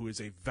somebody in who is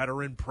a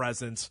veteran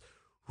presence,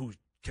 who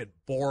can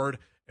board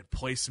and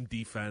play some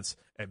defense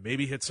and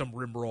maybe hit some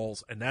rim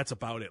rolls, and that's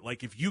about it.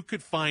 Like, if you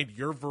could find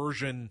your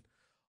version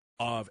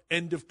of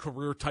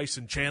end-of-career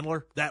Tyson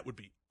Chandler, that would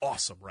be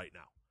awesome right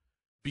now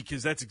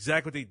because that's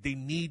exactly what they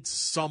need,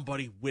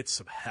 somebody with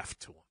some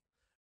heft to them.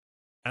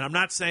 And I'm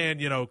not saying,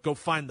 go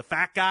find the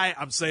fat guy.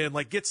 I'm saying,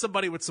 get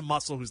somebody with some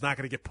muscle who's not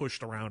going to get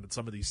pushed around in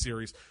some of these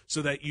series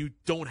so that you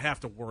don't have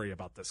to worry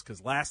about this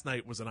because last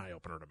night was an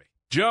eye-opener to me.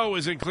 Joe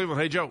is in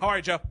Cleveland. Hey, Joe. How are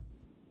you, Joe?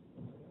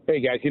 Hey,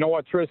 guys, you know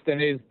what?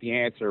 Tristan is the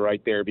answer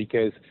right there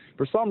because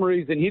for some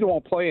reason he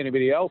don't play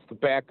anybody else to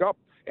back up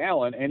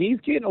Allen, and he's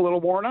getting a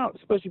little worn out,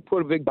 especially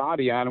put a big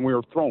body on him. We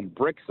were throwing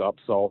bricks up,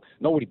 so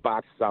nobody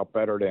boxes out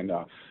better than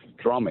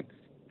Drummond.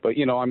 But,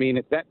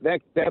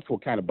 that's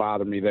what kind of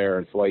bothered me there.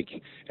 It's like,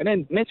 and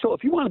then Mitchell,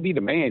 if you want to be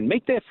the man,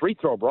 make that free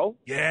throw, bro.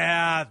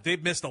 Yeah, they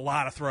missed a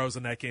lot of throws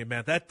in that game,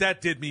 man.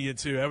 That did me in,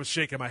 too. I was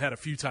shaking my head a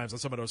few times on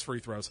some of those free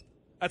throws.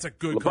 That's a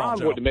good call,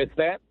 Joe. LeBron wouldn't have missed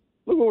that.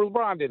 Look at what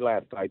LeBron did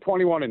last night,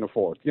 21 in the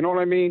fourth. You know what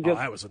I mean?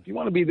 If you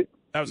want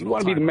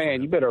to be the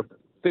man, you better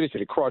finish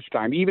it at crunch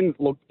time. Even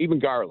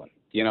Garland,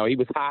 he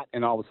was hot,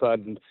 and all of a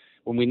sudden,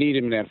 when we need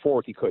him in that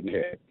fourth, he couldn't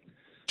hit.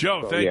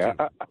 Joe, thank you.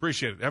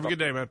 Appreciate it. Have a good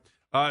day, man.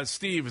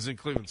 Steve is in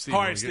Cleveland. Steve,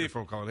 All right, Steve.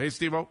 Phone call. Hey,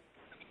 Steve-O.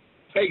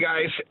 Hey,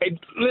 guys. Hey,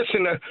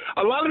 listen,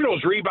 a lot of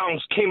those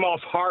rebounds came off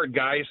hard,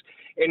 guys,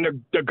 and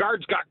the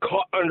guards got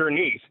caught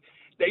underneath.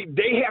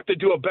 They have to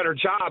do a better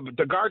job.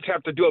 The guards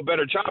have to do a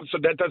better job so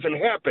that doesn't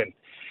happen.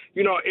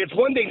 You know, it's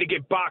one thing to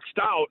get boxed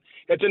out.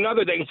 It's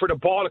another thing for the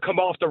ball to come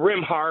off the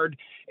rim hard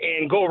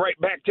and go right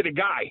back to the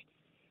guy.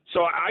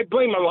 So I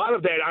blame a lot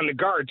of that on the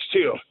guards,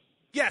 too.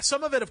 Yeah,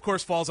 some of it, of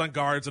course, falls on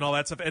guards and all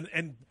that stuff.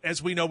 And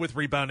as we know with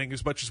rebounding,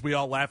 as much as we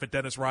all laugh at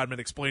Dennis Rodman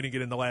explaining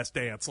it in The Last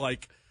Dance,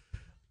 like,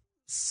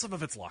 some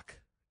of it's luck.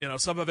 You know,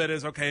 some of it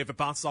is, okay, if it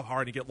bounces off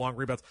hard and you get long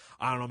rebounds.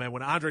 I don't know, man.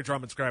 When Andre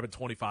Drummond's grabbing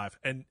 25,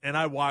 and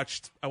I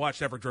watched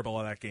every dribble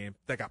of that game,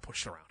 that got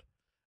pushed around.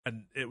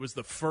 And it was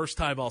the first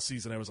time all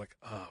season I was like,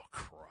 oh,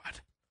 crud.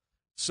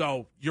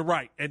 So you're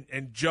right.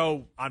 And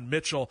Joe on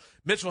Mitchell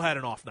had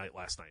an off night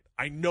last night.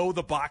 I know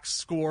the box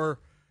score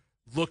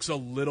looks a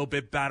little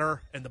bit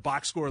better, and the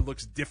box score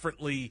looks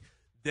differently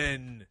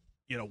than,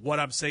 you know, what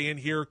I'm saying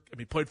here. I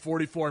mean, he played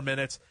 44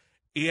 minutes.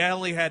 He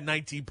only had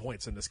 19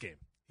 points in this game.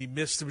 He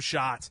missed some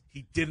shots.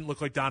 He didn't look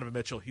like Donovan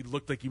Mitchell. He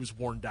looked like he was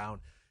worn down.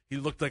 He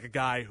looked like a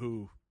guy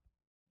who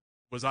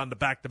was on the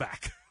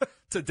back-to-back,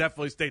 to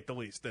definitely state the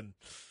least. And,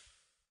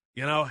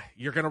 you know,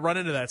 you're going to run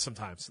into that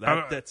sometimes.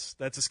 That's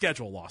a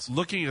schedule loss.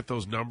 Looking at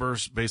those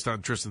numbers based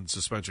on Tristan's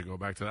suspension, go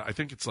back to that, I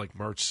think it's like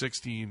March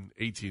 16,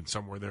 18,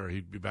 somewhere there.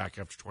 He'd be back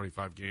after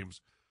 25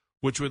 games,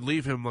 which would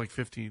leave him like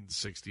 15,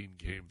 16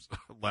 games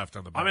left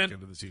on the back end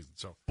of the season.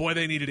 So, boy,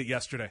 they needed it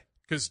yesterday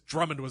because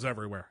Drummond was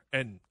everywhere.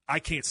 And I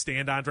can't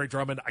stand Andre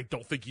Drummond. I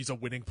don't think he's a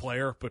winning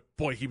player, but,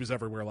 boy, he was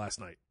everywhere last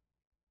night.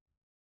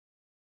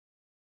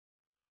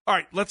 All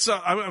right, let's.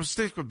 I'm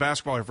sticking with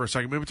basketball here for a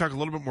second. Maybe talk a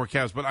little bit more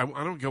Cavs, but I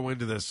don't go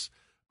into this.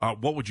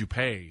 What would you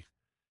pay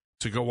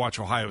to go watch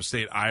Ohio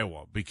State,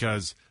 Iowa?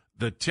 Because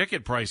the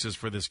ticket prices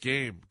for this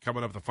game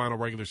coming up, the final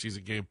regular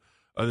season game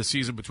of the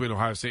season between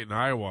Ohio State and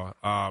Iowa,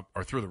 are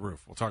through the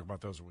roof. We'll talk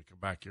about those when we come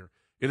back here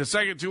in a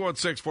second.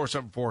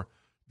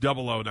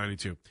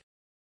 216-474-0092.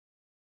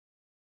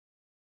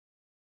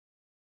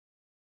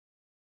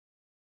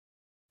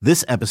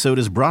 This episode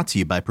is brought to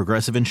you by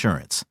Progressive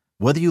Insurance.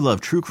 Whether you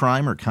love true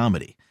crime or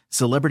comedy,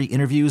 celebrity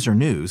interviews or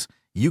news,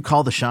 you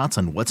call the shots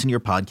on what's in your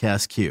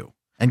podcast queue.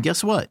 And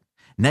guess what?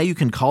 Now you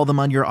can call them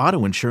on your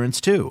auto insurance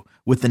too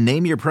with the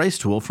Name Your Price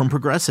tool from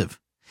Progressive.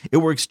 It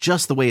works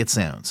just the way it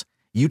sounds.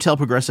 You tell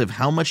Progressive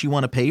how much you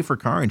want to pay for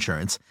car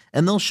insurance,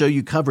 and they'll show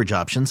you coverage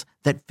options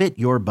that fit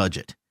your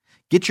budget.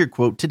 Get your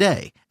quote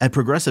today at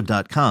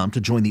Progressive.com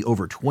to join the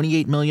over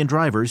 28 million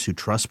drivers who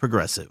trust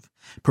Progressive.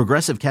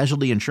 Progressive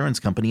Casualty Insurance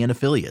Company and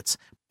Affiliates.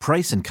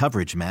 Price and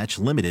coverage match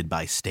limited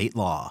by state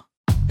law.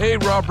 Hey,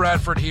 Rob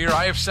Bradford here.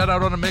 I have set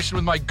out on a mission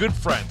with my good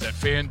friends at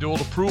FanDuel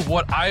to prove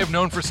what I have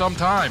known for some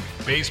time.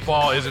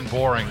 Baseball isn't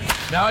boring.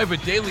 Now I have a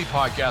daily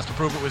podcast to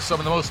prove it with some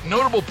of the most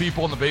notable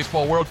people in the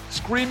baseball world,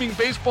 screaming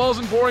baseball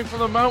isn't boring from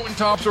the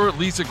mountaintops, or at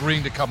least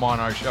agreeing to come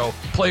on our show.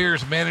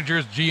 Players,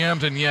 managers,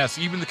 GMs, and yes,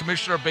 even the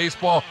commissioner of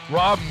baseball,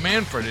 Rob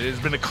Manfred. It has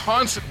been a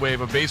constant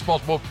wave of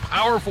baseball's most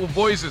powerful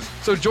voices.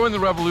 So join the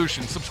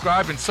revolution.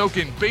 Subscribe and soak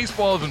in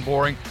Baseball Isn't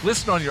Boring.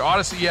 Listen on your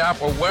Odyssey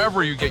app or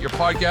wherever you get your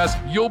podcasts.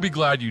 You'll be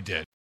glad you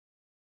did.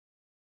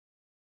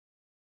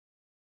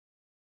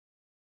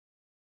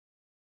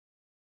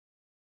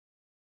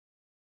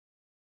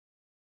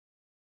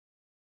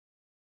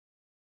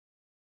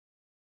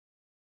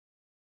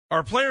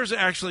 Are players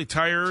actually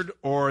tired,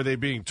 or are they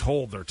being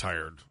told they're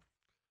tired?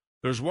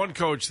 There's one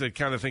coach that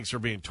kind of thinks they're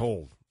being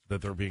told that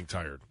they're being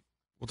tired.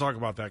 We'll talk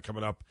about that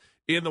coming up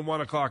in the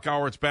 1 o'clock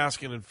hour. It's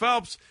Baskin and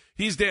Phelps.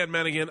 He's Dan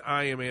Menningen.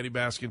 I am Andy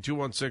Baskin.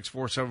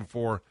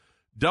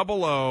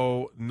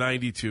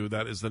 216-474-0092.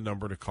 That is the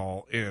number to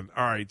call in.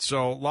 All right,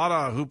 so a lot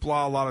of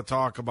hoopla, a lot of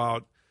talk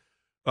about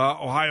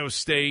Ohio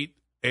State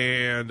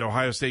and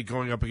Ohio State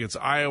going up against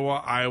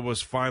Iowa.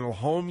 Iowa's final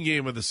home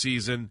game of the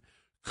season.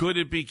 Could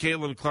it be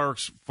Caitlin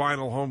Clark's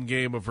final home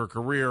game of her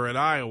career at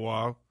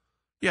Iowa?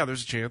 Yeah,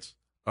 there's a chance.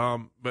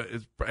 But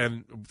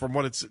from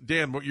what it's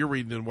Dan, what you're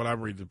reading and what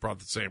I'm reading,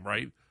 probably the same,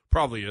 right?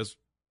 Probably is.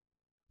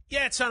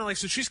 Yeah, it sounded like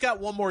so. She's got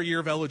one more year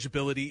of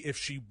eligibility if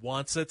she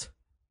wants it,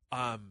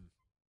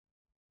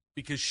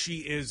 because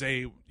she is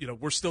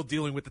we're still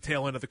dealing with the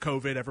tail end of the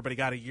COVID. Everybody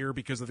got a year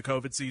because of the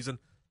COVID season,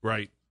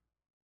 right?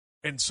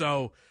 And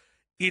so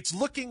it's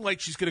looking like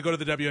she's going to go to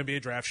the WNBA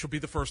draft. She'll be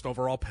the first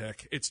overall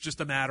pick. It's just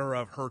a matter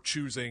of her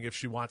choosing if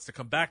she wants to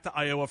come back to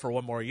Iowa for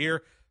one more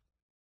year.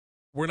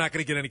 We're not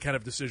going to get any kind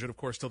of decision, of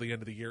course, till the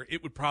end of the year.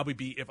 It would probably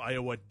be if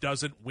Iowa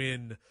doesn't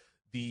win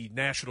the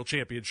national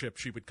championship,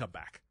 she would come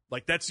back.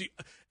 Like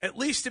at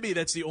least to me,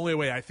 that's the only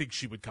way I think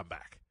she would come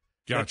back.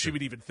 Gotcha. That she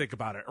would even think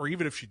about it. Or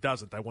even if she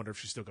doesn't, I wonder if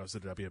she still goes to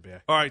the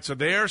WNBA. All right, so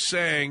they are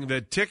saying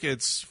that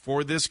tickets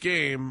for this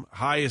game,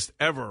 highest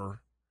ever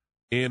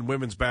in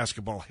women's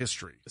basketball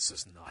history. This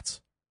is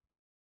nuts.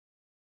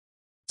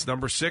 It's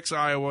number 6,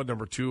 Iowa,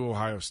 number 2,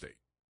 Ohio State.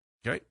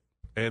 Okay?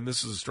 And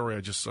this is a story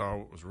I just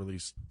saw. It was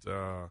released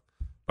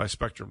by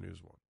Spectrum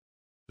News 1.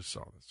 Just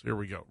saw this. Here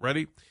we go.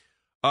 Ready?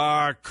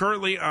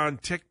 Currently on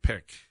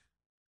TickPick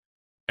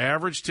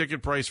Average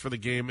ticket price for the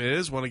game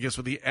is, want to guess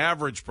what the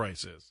average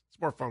price is? It's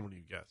more fun when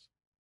you guess.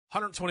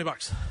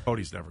 $120.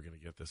 Hody's never going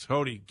to get this.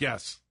 Hody,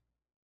 guess.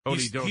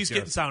 Hody, don't he's guess.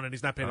 getting sound and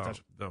he's not paying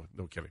attention.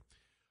 No kidding.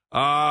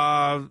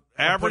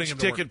 Average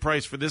ticket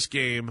price for this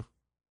game,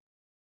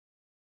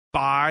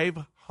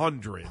 $550.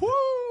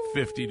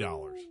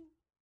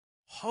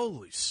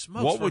 Holy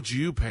smokes. What would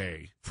you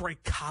pay for a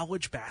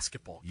college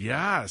basketball game?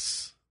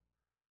 Yes.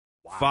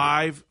 Wow.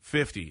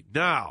 $550.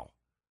 Now,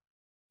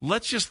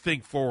 let's just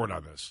think forward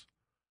on this.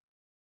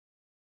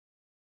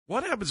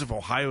 What happens if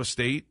Ohio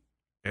State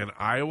and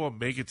Iowa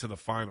make it to the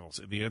finals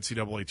in the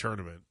NCAA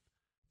tournament?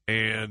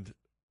 And,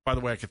 by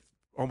the way, I could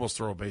almost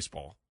throw a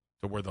baseball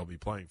to where they'll be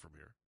playing from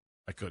here.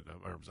 I couldn't.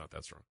 My arm's not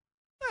that strong.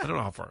 I don't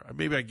know how far.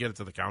 Maybe I can get it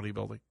to the county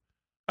building.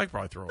 I could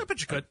probably throw it. I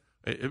bet you could.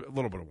 A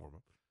little bit of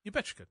warm-up. You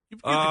bet you could. You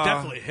could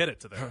definitely hit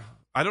it to there.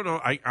 I don't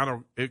know. I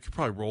don't. It could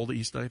probably roll to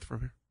East Ninth from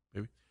here,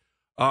 maybe.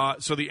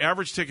 So the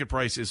average ticket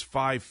price is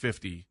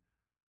 $550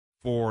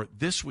 for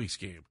this week's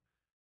game.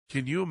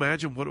 Can you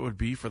imagine what it would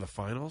be for the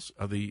finals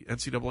of the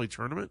NCAA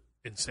tournament?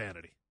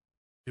 Insanity.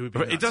 It would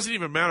be. It doesn't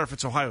even matter if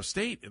it's Ohio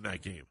State in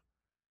that game.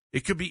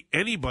 It could be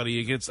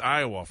anybody against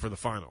Iowa for the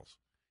finals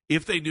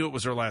if they knew it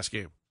was their last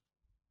game.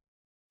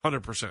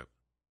 100%.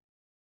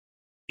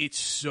 It's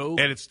so,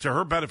 and it's to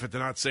her benefit to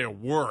not say a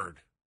word.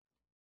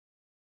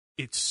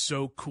 It's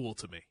so cool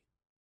to me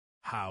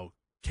how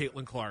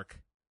Caitlin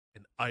Clark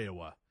in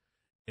Iowa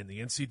in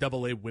the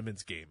NCAA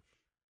women's game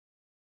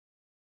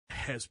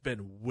has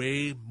been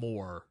way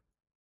more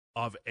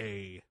of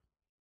a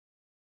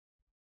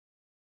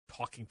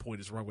talking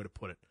point is the wrong way to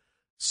put it,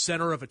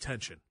 center of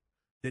attention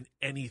than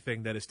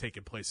anything that has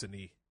taken place in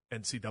the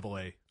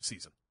NCAA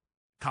season.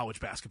 College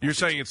basketball. You're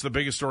saying it's the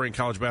biggest story in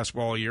college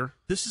basketball all year?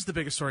 This is the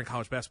biggest story in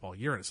college basketball all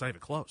year, and it's not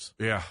even close.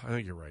 Yeah, I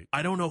think you're right.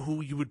 I don't know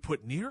who you would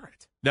put near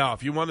it. Now,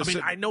 if you want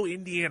to I know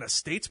Indiana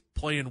State's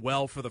playing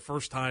well for the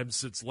first time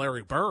since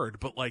Larry Bird,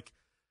 but,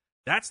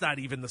 that's not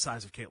even the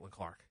size of Caitlin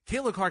Clark.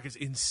 Caitlin Clark is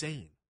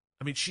insane.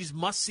 I mean, she's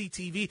must-see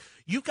TV.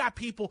 You got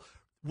people,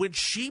 when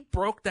she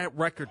broke that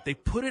record, they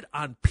put it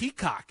on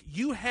Peacock.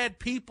 You had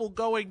people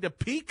going to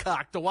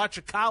Peacock to watch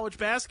a college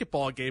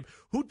basketball game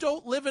who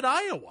don't live in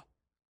Iowa.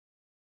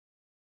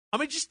 I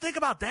mean, just think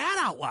about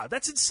that out loud.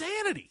 That's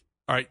insanity.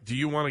 All right. Do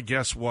you want to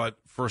guess what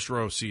first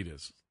row seat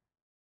is?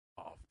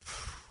 Oh,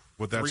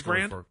 what that's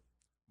 $3,000 for?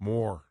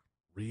 More.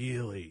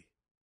 Really?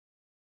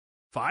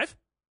 5?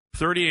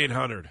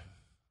 3,800.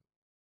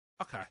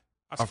 Okay.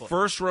 A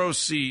first row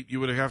seat, you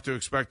would have to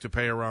expect to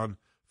pay around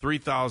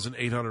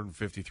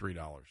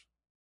 $3,853.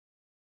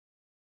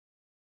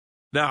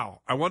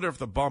 Now, I wonder if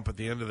the bump at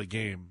the end of the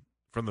game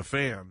from the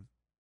fan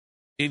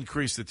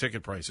increased the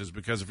ticket prices,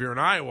 because if you're an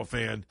Iowa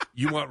fan,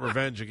 you want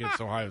revenge against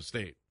Ohio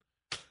State.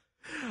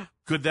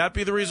 Could that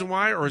be the reason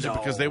why, or is it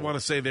because they want to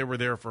say they were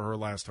there for her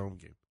last home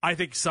game? I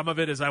think some of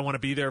it is I want to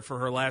be there for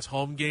her last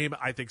home game.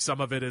 I think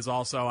some of it is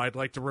also I'd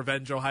like to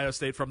revenge Ohio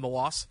State from the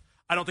loss.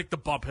 I don't think the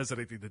bump has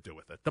anything to do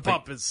with it. The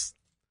bump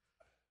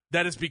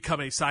that has become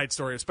a side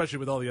story, especially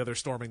with all the other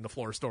storming the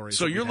floor stories.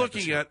 So you're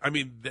looking at,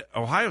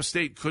 Ohio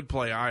State could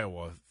play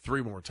Iowa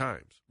 3 more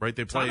times, right?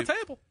 They play on the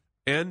table.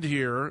 End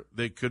here.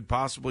 They could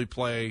possibly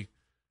play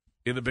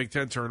in the Big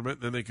Ten tournament,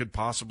 and then they could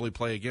possibly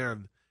play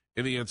again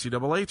in the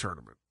NCAA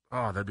tournament.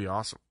 Oh, that'd be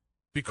awesome.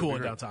 Be cool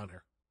in downtown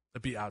here.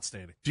 That'd be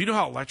outstanding. Do you know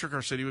how electric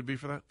our city would be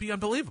for that? Be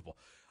unbelievable.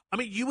 I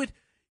mean,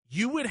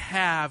 you would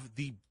have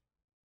the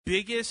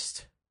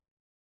biggest.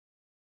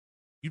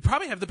 You'd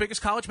probably have the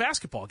biggest college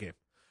basketball game.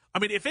 I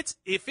mean, if it's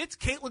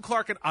Caitlin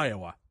Clark in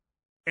Iowa,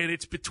 and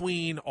it's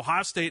between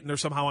Ohio State and they're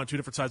somehow on 2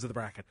 different sides of the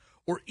bracket,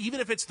 or even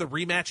if it's the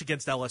rematch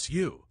against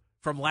LSU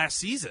from last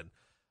season,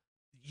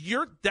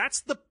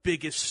 that's the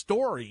biggest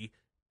story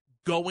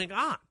going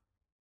on.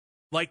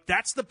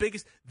 That's the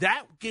biggest.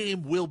 That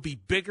game will be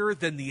bigger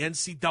than the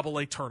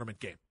NCAA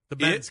tournament game, the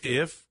men's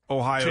game. If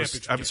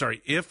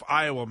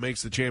Iowa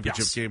makes the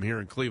championship game here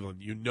in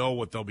Cleveland, you know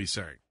what they'll be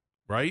saying,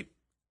 right?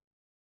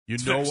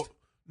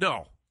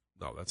 No,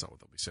 that's not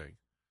what they'll be saying.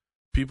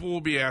 People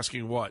will be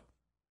asking what?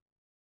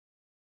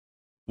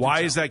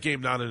 Why is that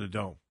game not in a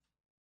dome?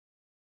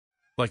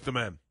 Like the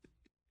men.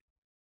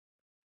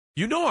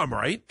 You know I'm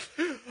right.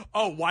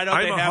 Oh, why don't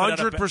they have it?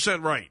 I'm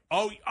 100% right.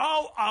 Oh,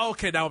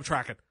 okay, now I'm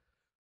tracking.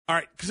 All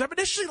right, because I'm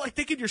initially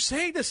thinking you're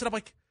saying this, and I'm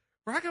like,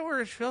 Rocket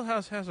Warriors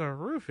Fieldhouse has a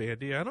roof,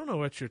 Andy. I don't know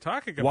what you're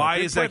talking about. Why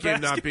is that game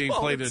not being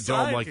played in a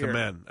dome like the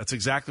men? That's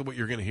exactly what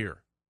you're going to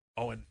hear.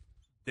 Oh, and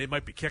they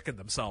might be kicking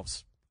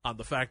themselves on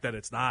the fact that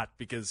it's not,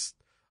 because,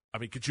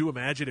 could you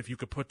imagine if you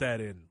could put that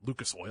in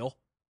Lucas Oil?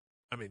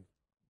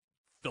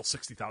 Fill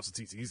 60,000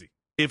 seats easy.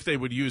 If they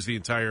would use the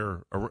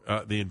entire,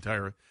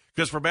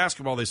 because for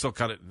basketball they still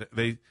cut it.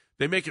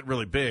 They make it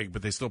really big,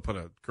 but they still put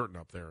a curtain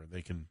up there, and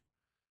they can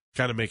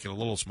kind of make it a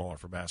little smaller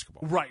for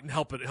basketball, right? And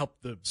help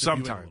the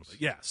sometimes. A little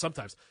bit. Yeah,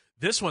 sometimes.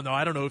 This one though,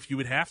 I don't know if you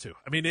would have to.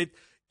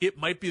 It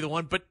might be the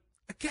one, but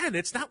again,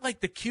 it's not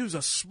like the Q's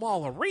a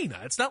small arena.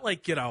 It's not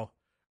like or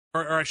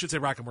I should say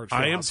Rocket Mortgage.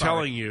 I am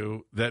telling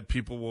you that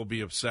people will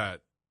be upset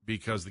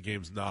because the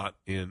game's not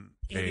in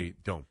a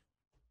dome.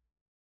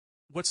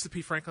 What's the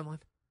P. Franklin line?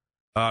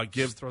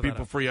 Give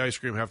people free ice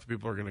cream. Half the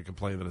people are going to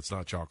complain that it's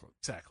not chocolate.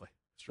 Exactly.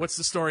 What's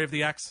the story of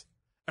the X?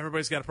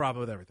 Everybody's got a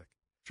problem with everything.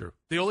 True.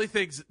 The only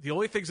things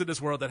in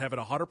this world that have an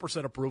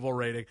 100% approval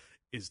rating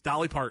is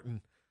Dolly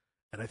Parton,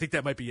 and I think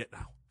that might be it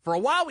now. For a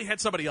while, we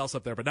had somebody else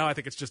up there, but now I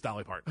think it's just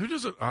Dolly Parton. Who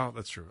doesn't? Oh,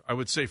 that's true. I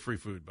would say free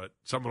food, but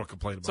someone will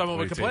complain about it. Someone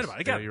would complain about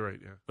it. Again, yeah, you're right.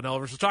 Yeah. Vanilla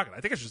versus chocolate. I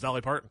think it's just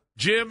Dolly Parton.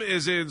 Jim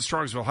is in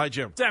Strongsville. Hi,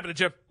 Jim. What's happening,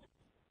 Jim?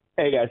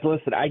 Hey, guys,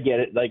 listen, I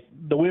get it. Like,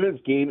 the women's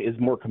game is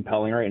more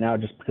compelling right now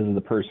just because of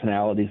the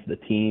personalities of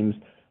the teams.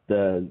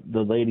 The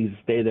ladies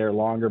stay there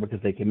longer because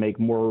they can make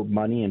more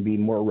money and be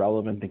more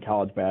relevant in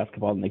college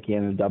basketball than they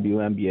can in the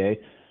WNBA.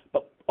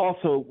 But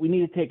also, we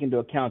need to take into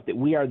account that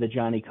we are the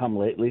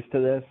Johnny-come-latelys to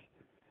this.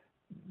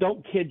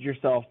 Don't kid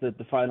yourself that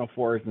the Final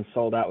Four has been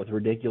sold out with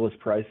ridiculous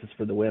prices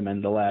for the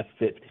women the last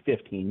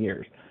 15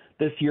 years.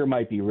 This year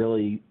might be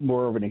really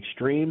more of an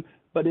extreme,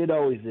 but it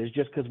always is.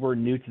 Just because we're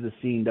new to the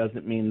scene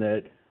doesn't mean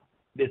that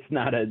it's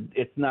not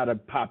a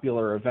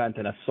popular event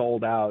and a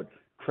sold-out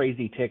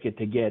crazy ticket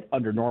to get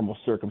under normal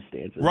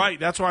circumstances. Right.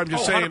 That's why I'm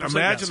just saying, imagine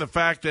yes. the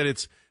fact that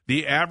it's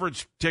the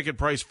average ticket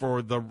price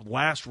for the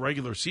last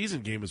regular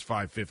season game is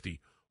 $550.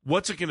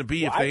 What's it going to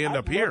be if they end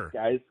up here?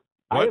 Guys.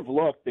 What? I have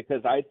looked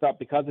because I thought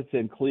because it's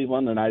in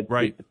Cleveland and I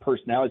think the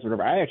personalities or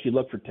whatever, I actually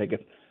looked for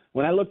tickets.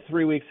 When I looked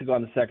 3 weeks ago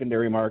on the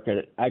secondary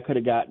market, I could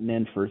have gotten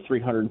in for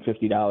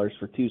 $350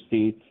 for 2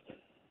 seats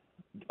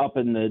up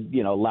in the,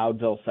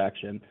 Loudville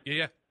section.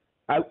 Yeah.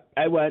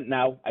 I went,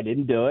 now I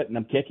didn't do it, and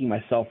I'm kicking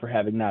myself for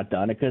having not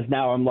done it because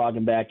now I'm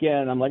logging back in.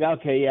 And I'm like,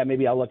 okay, yeah,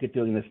 maybe I'll look at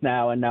doing this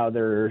now. And now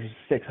they're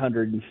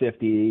 $650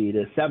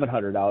 to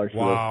 $700 for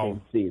those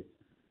same seats.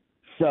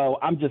 So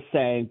I'm just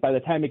saying, by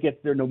the time it gets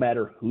there, no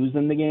matter who's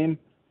in the game,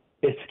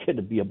 it's going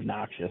to be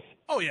obnoxious.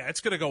 Oh, yeah,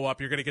 it's going to go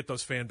up. You're going to get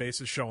those fan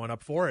bases showing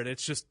up for it.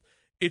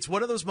 It's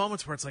one of those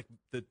moments where it's like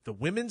the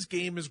women's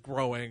game is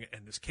growing,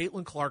 and this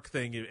Caitlin Clark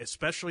thing,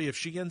 especially if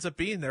she ends up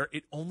being there,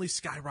 it only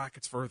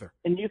skyrockets further.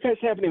 And you guys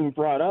haven't even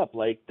brought up,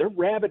 they're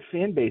rabid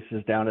fan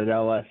bases down at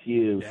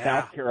LSU,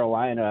 South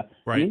Carolina.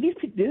 Right. I mean,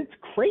 it's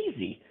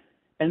crazy.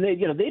 And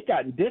they've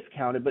gotten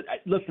discounted. But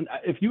listen,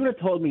 if you would have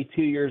told me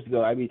 2 years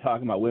ago I'd be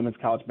talking about women's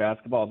college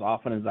basketball as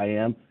often as I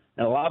am,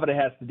 and a lot of it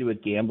has to do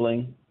with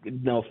gambling.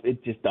 No,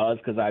 it just does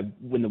because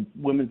when the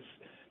women's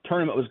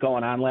tournament was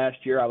going on last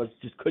year, I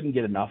just couldn't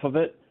get enough of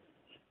it.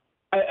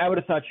 I would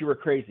have thought you were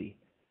crazy.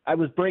 I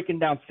was breaking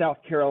down South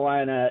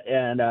Carolina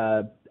and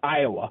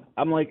Iowa.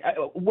 I'm like,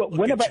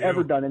 when have I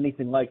ever done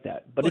anything like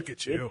that? But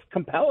it's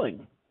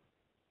compelling.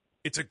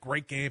 It's a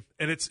great game,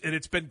 and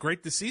it's been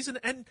great this season.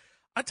 And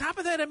on top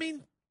of that, I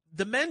mean,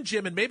 the men,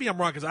 Jim, and maybe I'm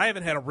wrong because I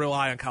haven't had a real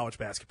eye on college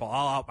basketball.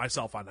 I'll out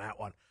myself on that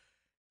one.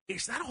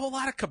 It's not a whole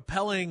lot of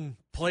compelling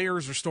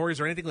players or stories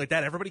or anything like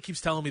that. Everybody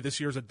keeps telling me this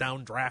year's a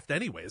down draft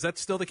anyway. Is that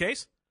still the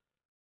case?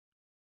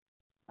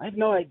 I have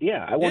no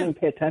idea. I won't even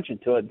pay attention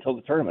to it until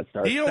the tournament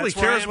starts. He only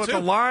cares what the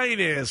line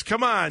is.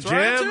 Come on,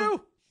 Jim.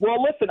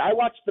 Well, listen, I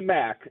watch the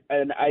MAC,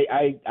 and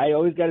I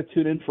always got to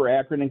tune in for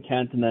Akron and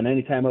Kent, and then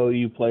anytime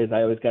OU plays,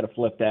 I always got to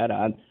flip that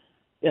on.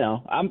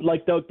 I'm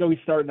like, though we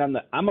started on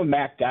I'm a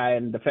MAC guy,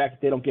 and the fact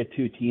that they don't get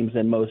 2 teams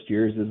in most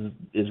years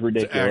is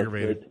ridiculous. It's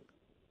aggravating.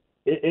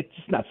 It's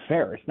just not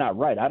fair. It's not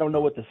right. I don't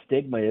know what the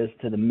stigma is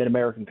to the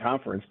Mid-American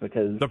Conference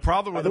because the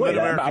problem with the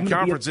Mid-American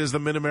Conference is the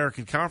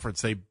Mid-American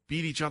Conference. They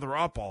beat each other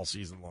up all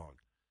season long.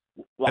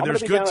 Well, and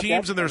there's good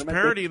teams and there's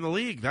parity in the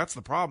league. That's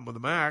the problem with the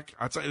MAC.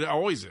 It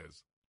always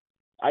is.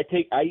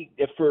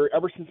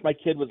 Ever since my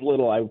kid was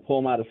little, I would pull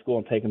him out of school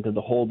and take him to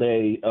the whole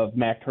day of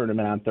MAC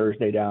tournament on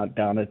Thursday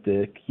down at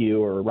the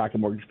Q or Rocket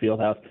Mortgage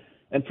Fieldhouse.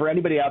 And for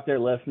anybody out there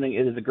listening,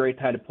 it is a great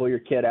time to pull your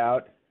kid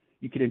out.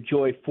 You can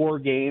enjoy 4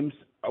 games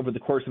over the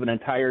course of an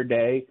entire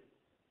day.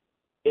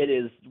 It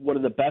is one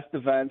of the best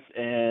events,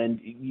 and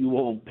you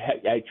will.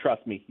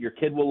 Trust me, your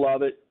kid will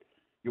love it.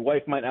 Your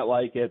wife might not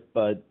like it,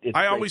 but it's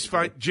I always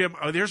find, Jim,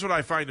 here's what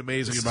I find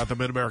amazing about the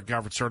Mid-American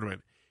Conference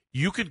Tournament.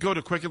 You could go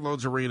to Quicken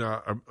Loans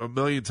Arena a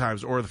million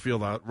times or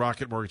the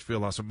Rocket Mortgage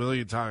Fieldhouse a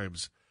million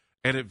times,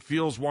 and it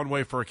feels one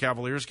way for a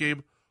Cavaliers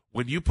game.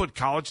 When you put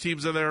college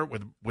teams in there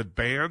with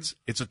bands,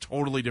 it's a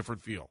totally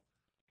different feel.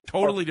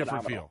 Totally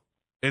different feel.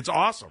 It's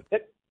awesome.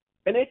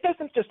 And it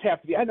doesn't just have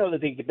to be – I know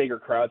that they get bigger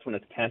crowds when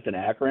it's Kent and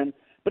Akron,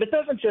 but it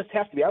doesn't just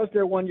have to be. I was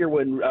there one year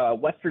when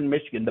Western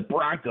Michigan, the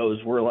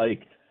Broncos were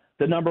like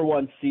the number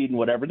 1 seed and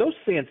whatever. Those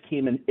fans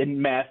came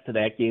in mass to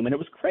that game, and it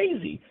was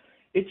crazy.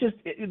 It's just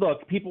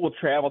look, people will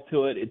travel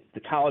to it. It's the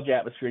college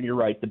atmosphere, and you're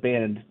right. The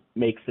band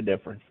makes the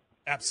difference.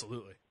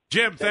 Absolutely.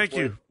 Jim, thank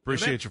you.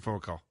 Appreciate your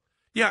phone call.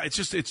 Yeah,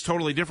 it's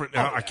totally different.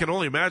 Now, I can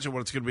only imagine what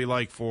it's going to be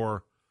like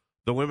for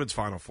the women's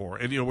Final Four.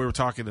 And, we were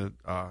talking to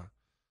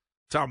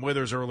Tom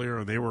Withers earlier,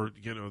 and they were,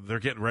 they're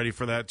getting ready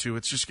for that, too.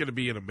 It's just going to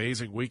be an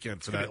amazing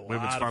weekend for that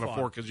women's Final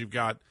Four because you've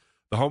got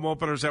the home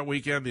openers that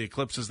weekend, the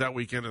Eclipses that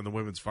weekend, and the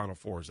women's Final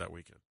Fours that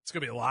weekend. It's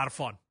going to be a lot of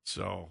fun.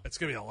 So it's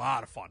going to be a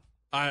lot of fun.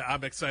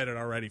 I'm excited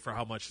already for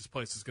how much this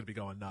place is going to be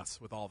going nuts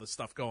with all this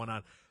stuff going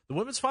on. The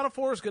women's Final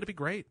Four is going to be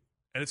great,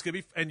 and it's going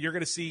to be, and you're going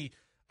to see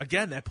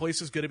again that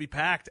place is going to be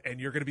packed, and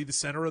you're going to be the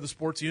center of the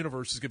sports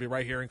universe is going to be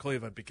right here in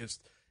Cleveland because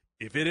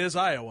if it is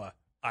Iowa,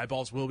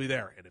 eyeballs will be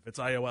there. And if it's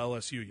Iowa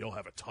LSU, you'll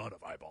have a ton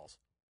of eyeballs.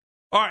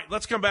 All right,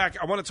 let's come back.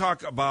 I want to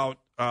talk about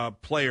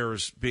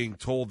players being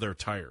told they're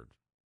tired.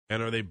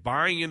 And are they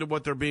buying into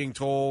what they're being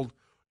told?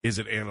 Is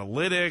it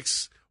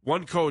analytics?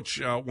 One coach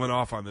went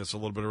off on this a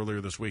little bit earlier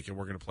this week, and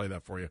we're going to play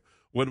that for you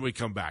when we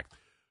come back.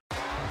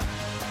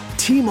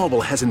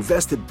 T-Mobile has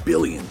invested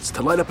billions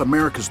to light up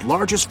America's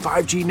largest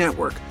 5G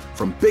network,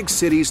 from big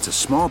cities to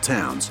small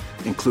towns,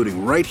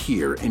 including right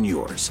here in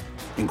yours.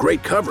 And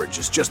great coverage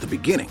is just the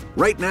beginning.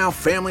 Right now,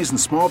 families and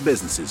small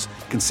businesses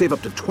can save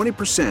up to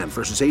 20%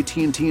 versus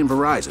AT&T and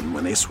Verizon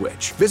when they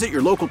switch. Visit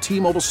your local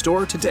T-Mobile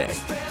store today.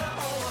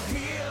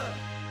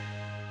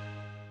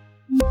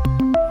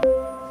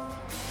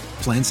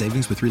 Plan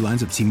savings with 3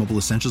 lines of T-Mobile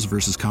Essentials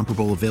versus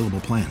comparable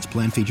available plans.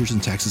 Plan features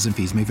and taxes and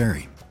fees may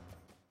vary.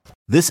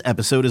 This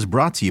episode is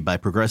brought to you by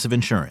Progressive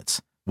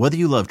Insurance. Whether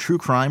you love true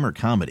crime or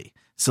comedy,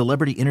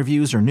 celebrity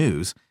interviews or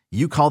news,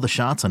 you call the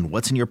shots on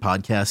what's in your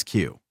podcast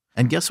queue.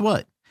 And guess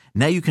what?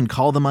 Now you can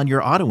call them on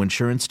your auto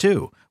insurance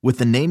too with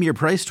the Name Your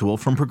Price tool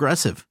from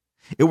Progressive.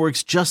 It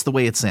works just the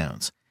way it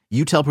sounds.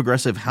 You tell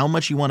Progressive how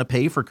much you want to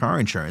pay for car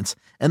insurance,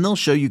 and they'll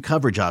show you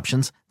coverage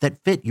options that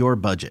fit your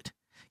budget.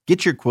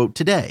 Get your quote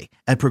today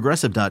at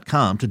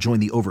Progressive.com to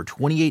join the over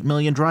 28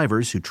 million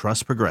drivers who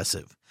trust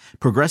Progressive.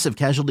 Progressive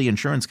Casualty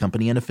Insurance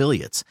Company and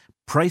Affiliates.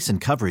 Price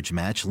and coverage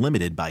match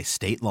limited by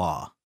state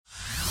law.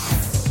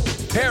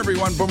 Hey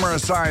everyone, Boomer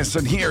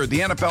Esiason here.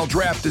 The NFL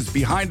draft is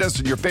behind us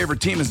and your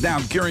favorite team is now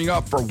gearing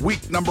up for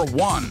week number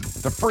 1.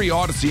 The free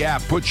Odyssey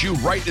app puts you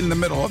right in the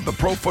middle of the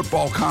pro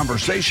football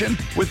conversation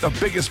with the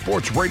biggest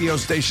sports radio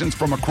stations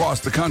from across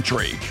the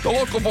country. The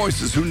local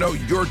voices who know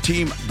your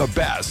team the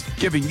best,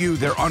 giving you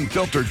their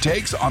unfiltered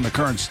takes on the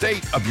current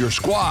state of your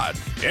squad.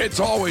 It's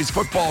always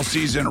football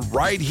season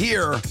right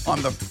here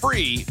on the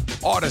free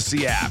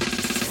Odyssey app.